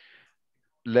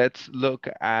 Let's look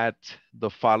at the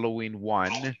following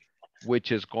one,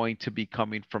 which is going to be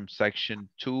coming from section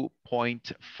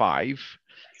 2.5,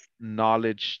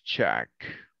 knowledge check.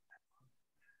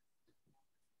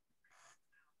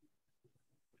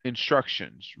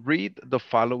 Instructions. Read the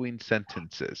following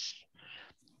sentences.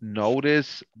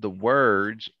 Notice the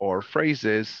words or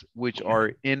phrases which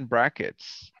are in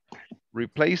brackets.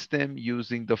 Replace them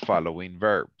using the following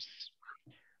verbs.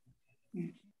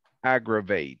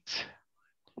 Aggravate,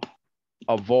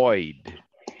 avoid,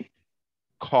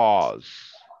 cause,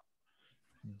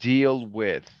 deal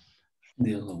with,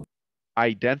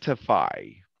 identify,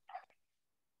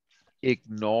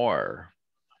 ignore,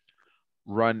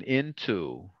 run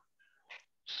into,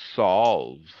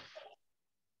 solve.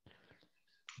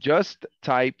 Just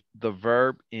type the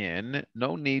verb in.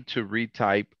 No need to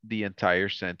retype the entire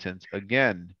sentence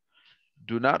again.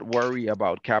 Do not worry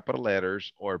about capital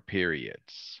letters or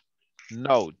periods.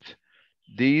 Note,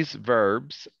 these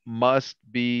verbs must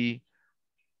be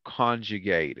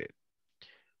conjugated.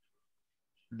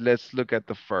 Let's look at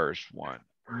the first one.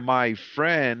 My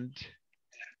friend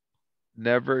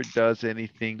never does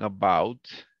anything about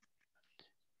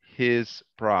his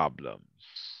problems.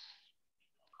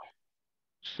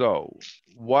 So,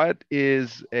 what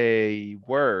is a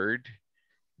word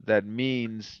that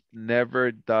means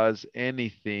never does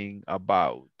anything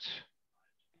about?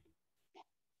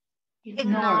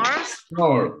 Ignores.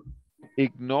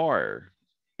 Ignore.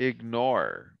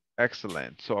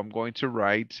 Excellent. So I'm going to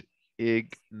write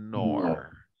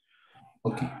ignore.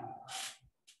 Okay.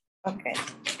 Okay.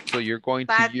 So you're going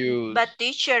to use. But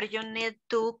teacher, you need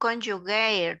to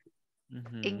conjugate.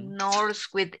 Ignores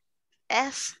with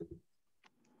S.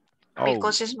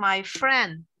 Because it's my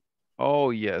friend.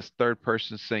 Oh, yes. Third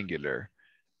person singular.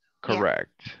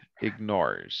 Correct. Yeah.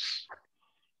 Ignores.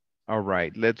 All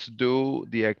right. Let's do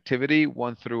the activity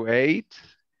 1 through 8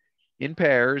 in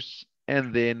pairs.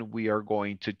 And then we are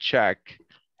going to check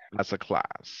as a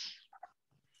class.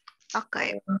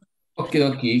 Okay.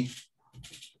 Okay.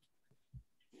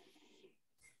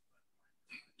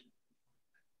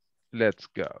 Let's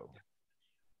go.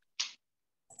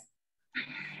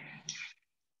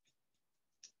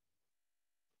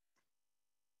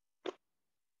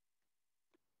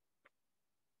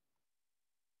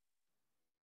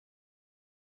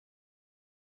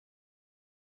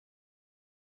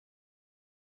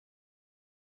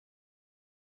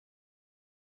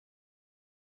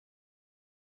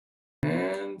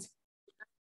 And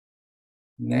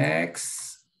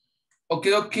next.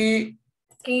 Okay.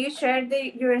 Can you share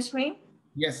your screen?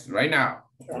 Yes, right now.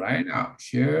 Right now,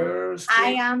 share screen.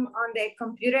 I am on the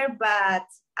computer, but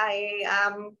I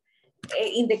am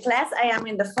in the class, I am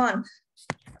in the phone.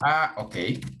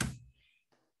 Okay.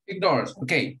 Ignores,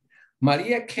 okay.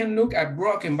 Maria can look at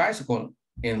broken bicycle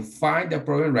and find the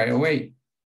problem right away.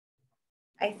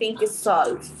 I think it's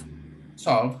solved.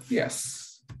 Solve,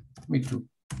 yes. Me too.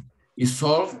 Is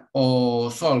solve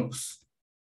or solves?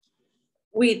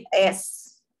 With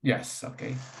S. Yes,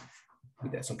 okay.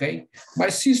 With S, okay. My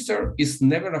sister is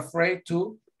never afraid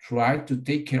to try to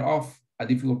take care of a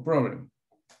difficult problem.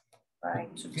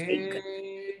 Right, to take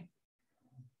care.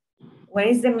 What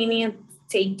is the meaning of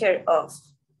take care of?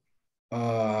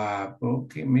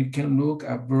 Okay, we can look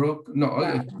at broke. No,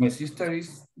 yeah. My sister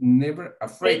is never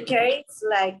afraid. Take care, it's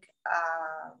like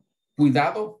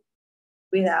Cuidado.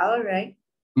 Cuidado, right?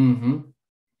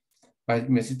 But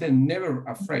my sister never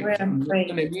afraid. Never afraid.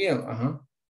 No tiene miedo.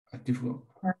 Let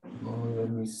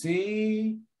me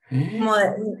see.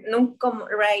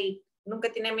 Nunca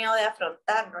tiene miedo de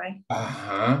afrontar, right?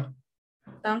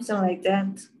 Something like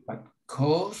that. But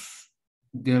cause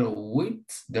their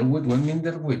wits, what mean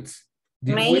their wits?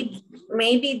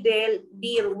 Maybe they'll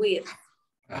deal with.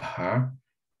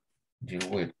 Deal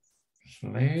with.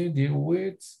 Deal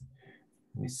with.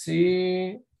 Let me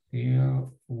see.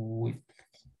 Deal with.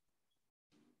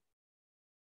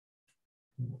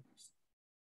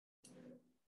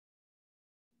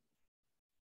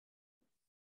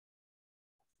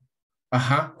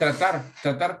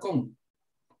 Tratar con.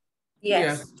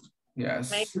 Yes.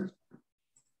 Maybe.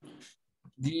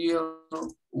 Deal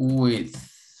with.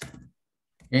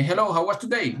 And hello, how was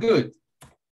today? Good.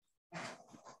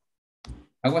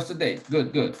 How was today?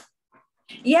 Good.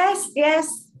 Yes.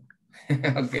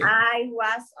 Okay. I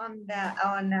was on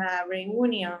a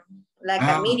reunion, like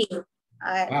a meeting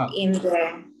in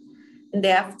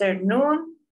the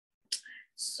afternoon.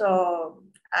 So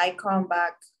I come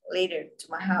back later to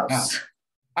my house.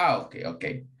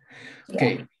 Okay.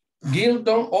 Gil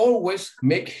don't always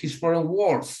make his problem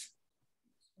worse.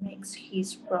 Makes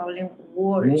his problem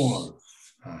worse.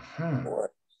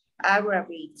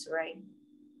 Aggravates, right?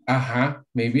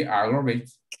 Maybe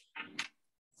aggravates.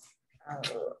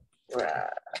 Let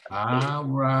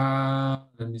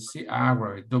me see,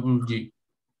 aggravate, double G.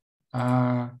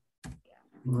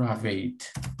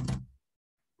 Aggravate.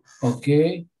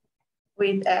 Okay.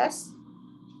 With S?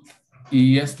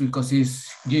 Yes, because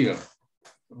it's Gil.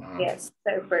 Yes,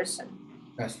 third person.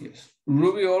 Yes.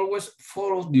 Ruby always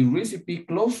follows the recipe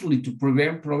closely to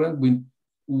prevent problems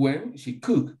when she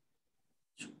cooks.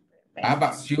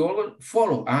 But she always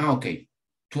follow. Okay.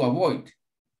 To avoid.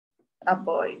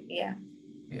 Avoid, yeah.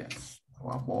 Yes, to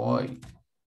avoid.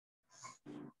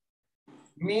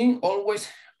 Mean always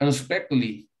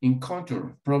unexpectedly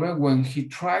encounter problem when he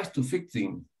tries to fix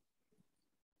them.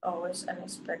 Always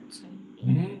unexpected.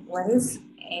 What is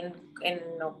in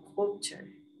no culture?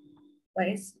 What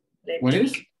is?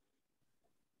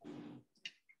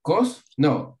 Cause?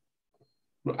 No.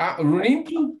 Run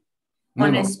into?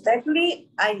 Unexpectedly,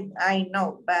 I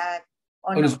know, but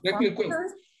unexpectedly,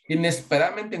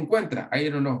 inesperadamente encuentra. I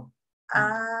don't know.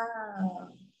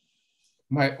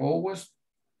 My always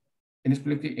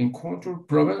unexpectedly encounter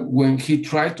problem when he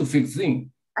tries to fix things.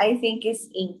 I think it's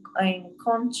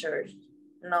encounter.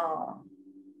 No,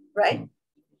 right?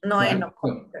 No, right.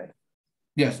 Encounter.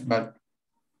 Yes, but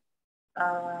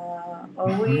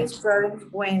always problems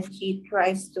when he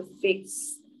tries to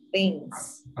fix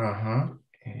things.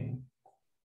 Okay.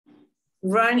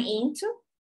 Run into?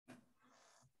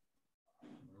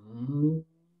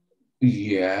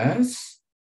 Yes.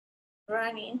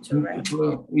 Run into, right?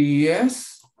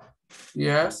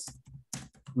 Yes.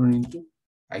 Run into.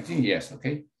 I think yes,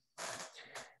 okay.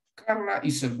 Carla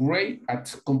is great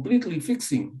at completely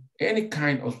fixing any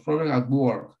kind of problem at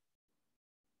work.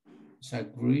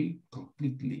 Disagree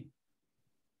completely.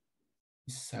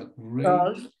 Disagree.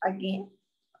 Solve again.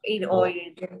 Or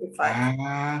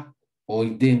identify. Or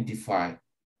identify.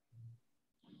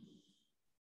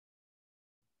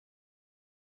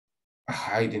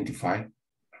 Identify.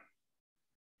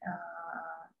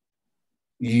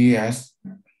 Yes.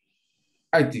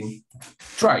 I think.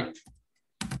 Try.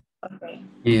 Okay.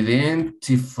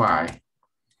 Identify.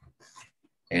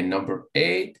 And number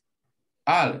 8,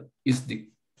 al is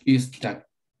it can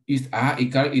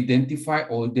identify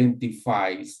or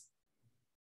identifies.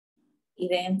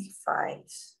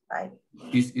 Identifies.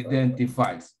 It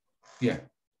identifies. Yeah.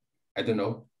 I don't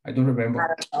know. I don't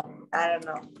remember. I don't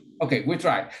know. Okay, we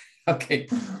try. Okay.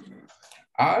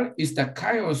 R is the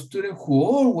kind of student who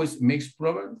always makes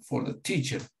problems for the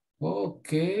teacher.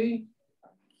 Okay.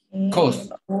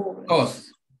 Cause.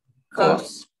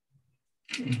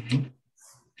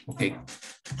 Okay,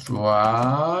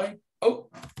 try. Oh.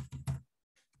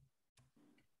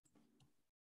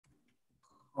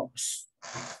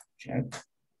 Check.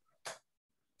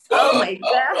 Oh my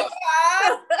God.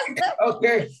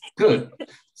 Okay, good.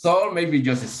 Solve, maybe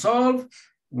just solve.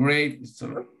 Great,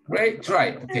 so great.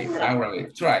 Try. Okay, I will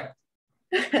try.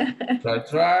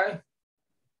 Try.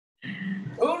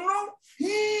 Oh no.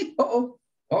 Uh-oh.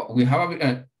 Oh, we have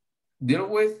a deal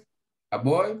with a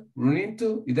boy running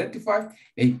to identify.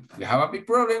 Hey, we have a big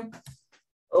problem.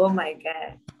 Oh my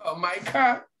God. Oh my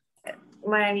God.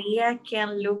 Maria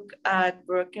can look at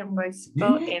broken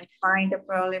bicycle and find the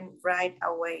problem right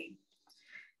away.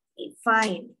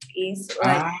 Find is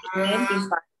like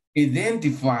identify.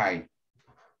 Identify.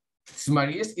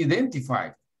 Maria's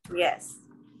identified. Yes.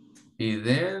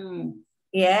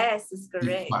 Yes, it's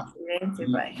correct.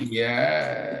 Identify.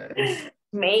 Yes.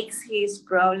 Makes his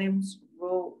problems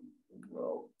grow.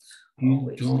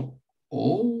 You don't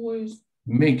always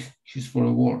make his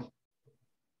problem worse.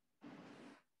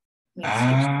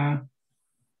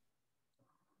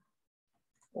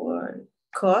 Or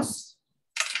cause?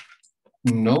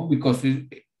 No, because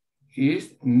it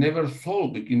is never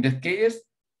solved. In that case,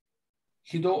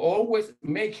 he don't always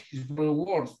make his problem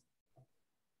worse.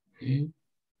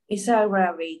 It's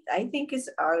aggravate. I think it's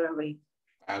aggravate.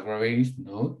 Aggravate is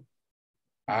not.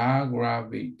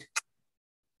 Aggravate.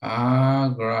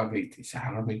 Aggravate. It's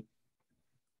aggravate.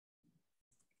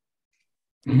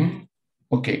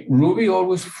 Okay, Ruby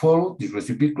always followed the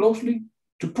recipe closely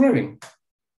to prevent.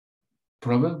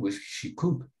 Prevent which she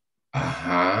could.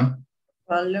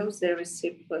 Follows the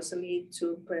recipe closely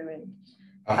to prevent.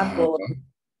 Avoid.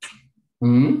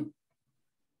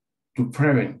 To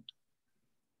prevent.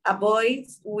 Avoid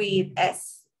with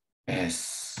S.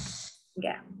 S.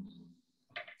 Yeah.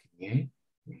 Okay.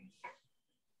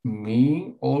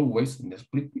 Me always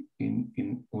inexplicably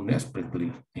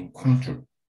encounter.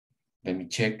 Let me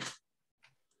check.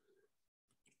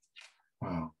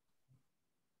 Wow.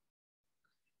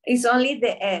 It's only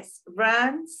the S.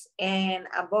 Runs and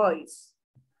avoids.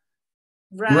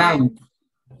 Run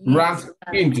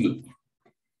into.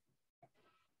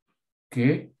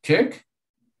 Okay, check.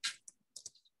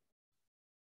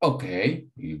 Okay,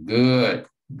 good.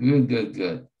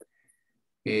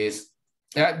 This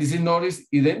is notice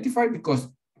identify because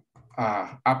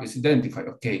app is identified.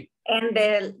 Okay. And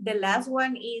the last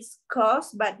one is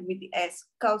cause, but with the S,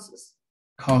 causes.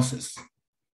 Causes.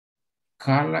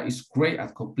 Carla is great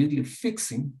at completely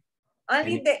fixing.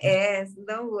 Only the S,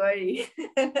 don't worry.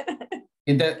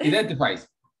 In the identifies.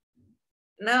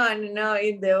 No, in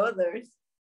the others.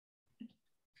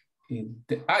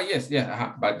 Yes,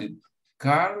 but the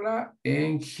Carla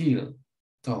and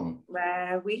Hilton.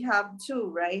 We have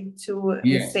two, right? Two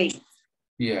yes. mistakes.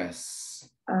 Yes.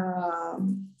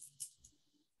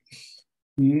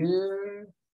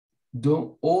 Here,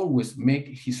 don't always make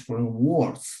his friend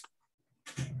worse.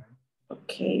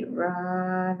 Okay,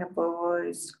 run,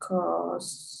 avoid,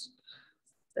 cause,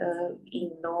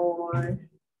 ignore,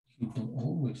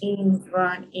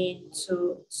 run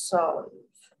into, solve.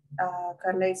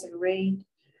 Carla is great.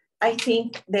 I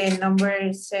think the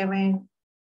number 7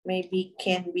 maybe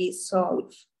can be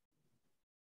solved.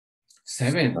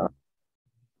 7?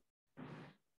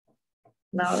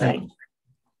 No, right?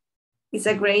 It's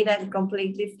a great at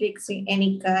completely fixing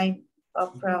any kind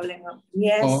of problem.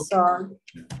 Yes, solve.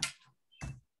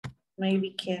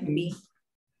 Maybe can be.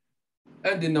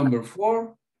 And the number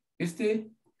 4 is the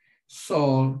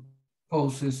solve,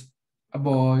 poses,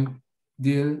 avoid,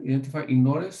 deal, identify,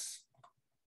 ignores.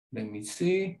 Let me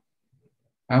see.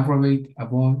 Aggravate,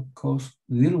 avoid, cause,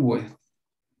 deal with.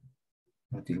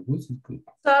 Deal with is good.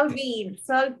 Solve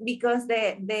because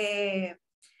the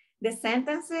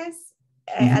sentences,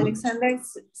 Alexander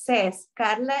says,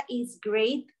 Carla is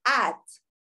great at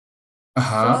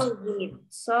solving.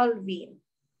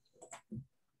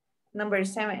 Number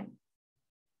 7.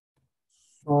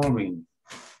 Solving.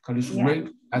 Carla is great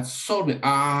at solving.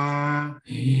 I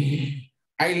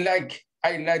like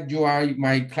you are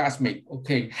my classmate.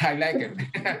 Okay, I like it.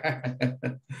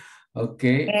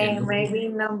 Okay. And maybe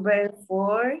number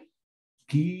 4.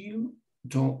 Gil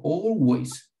don't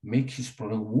always make his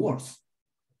problem worse.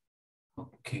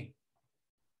 Okay.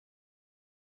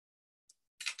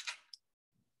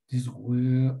 This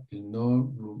will ignore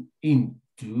room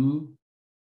into.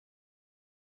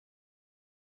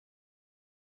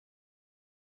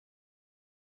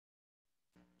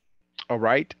 All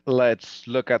right, let's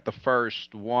look at the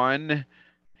first one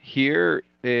here.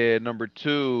 Number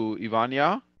 2,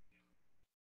 Ivania.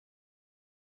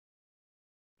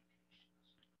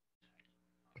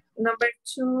 Number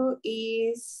 2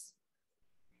 is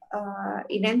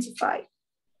identify.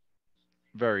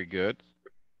 Very good.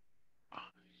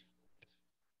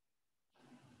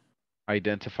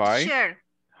 Identify. Sure.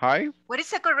 Hi. What is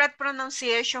the correct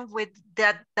pronunciation with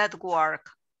that word?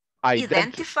 Identify.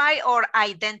 Identify or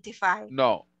identify?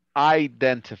 No,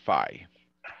 identify.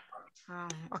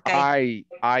 Okay. I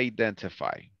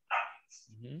identify.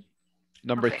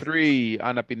 Number 3,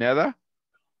 Ana Pineda.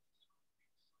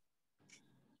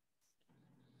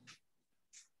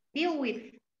 Deal with.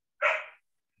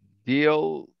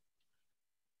 Deal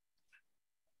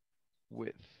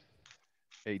with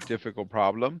a difficult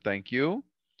problem. Thank you.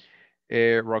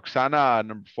 Roxana,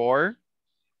 number 4.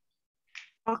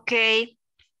 Okay.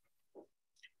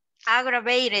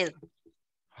 Aggravated.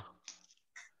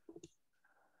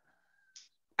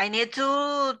 I need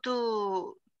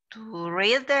to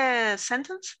read the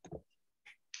sentence?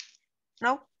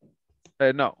 No?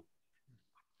 No.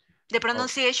 The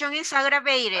pronunciation is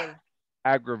aggravated.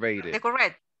 Aggravated. The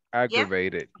correct?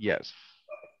 Aggravated, yeah? Yes.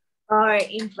 Or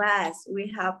in past, we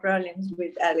have problems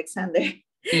with Alexander.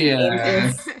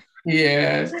 Yes.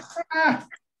 Yes.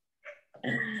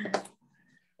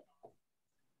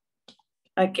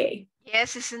 Okay.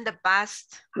 Yes, it's in the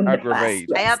past. Aggravate.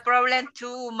 Yes. I have problem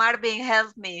too. Marvin,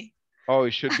 help me. Oh,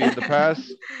 it should be in the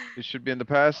past. It should be in the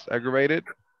past. Aggravated.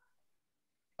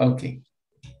 Okay.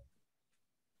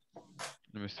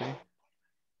 Let me see.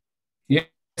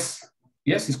 Yes.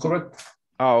 Yes, it's correct.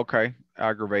 Oh, okay.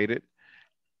 Aggravated.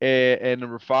 And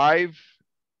number 5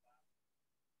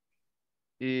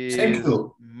 is Thank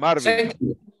you. Marvin. Thank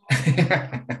you.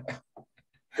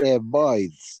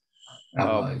 Avoids.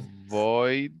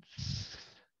 Avoids.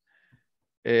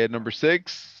 Number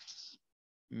 6,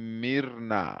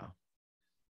 Mirna.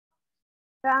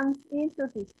 Runs into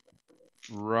this.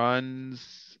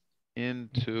 Runs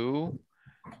into.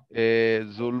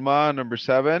 Zulma, number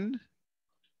 7.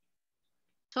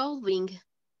 Solving.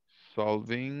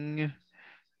 Solving.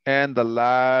 And the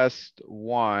last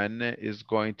one is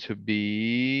going to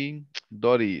be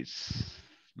Doris,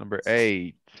 number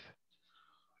 8.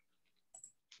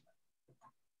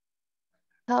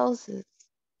 Causes.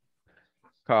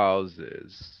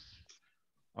 Causes.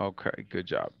 Okay, good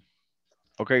job.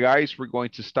 Okay, guys, we're going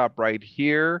to stop right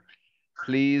here.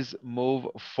 Please move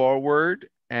forward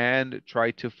and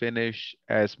try to finish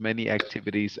as many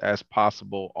activities as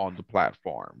possible on the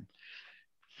platform.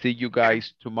 See you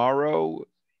guys tomorrow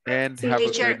and have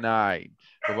a good night.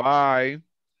 Bye-bye.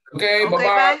 Okay,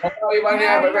 bye-bye. Bye.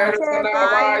 Bye-bye.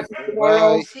 Bye.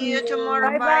 Bye. See you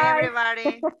tomorrow. Bye, Bye, bye.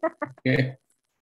 everybody. Okay.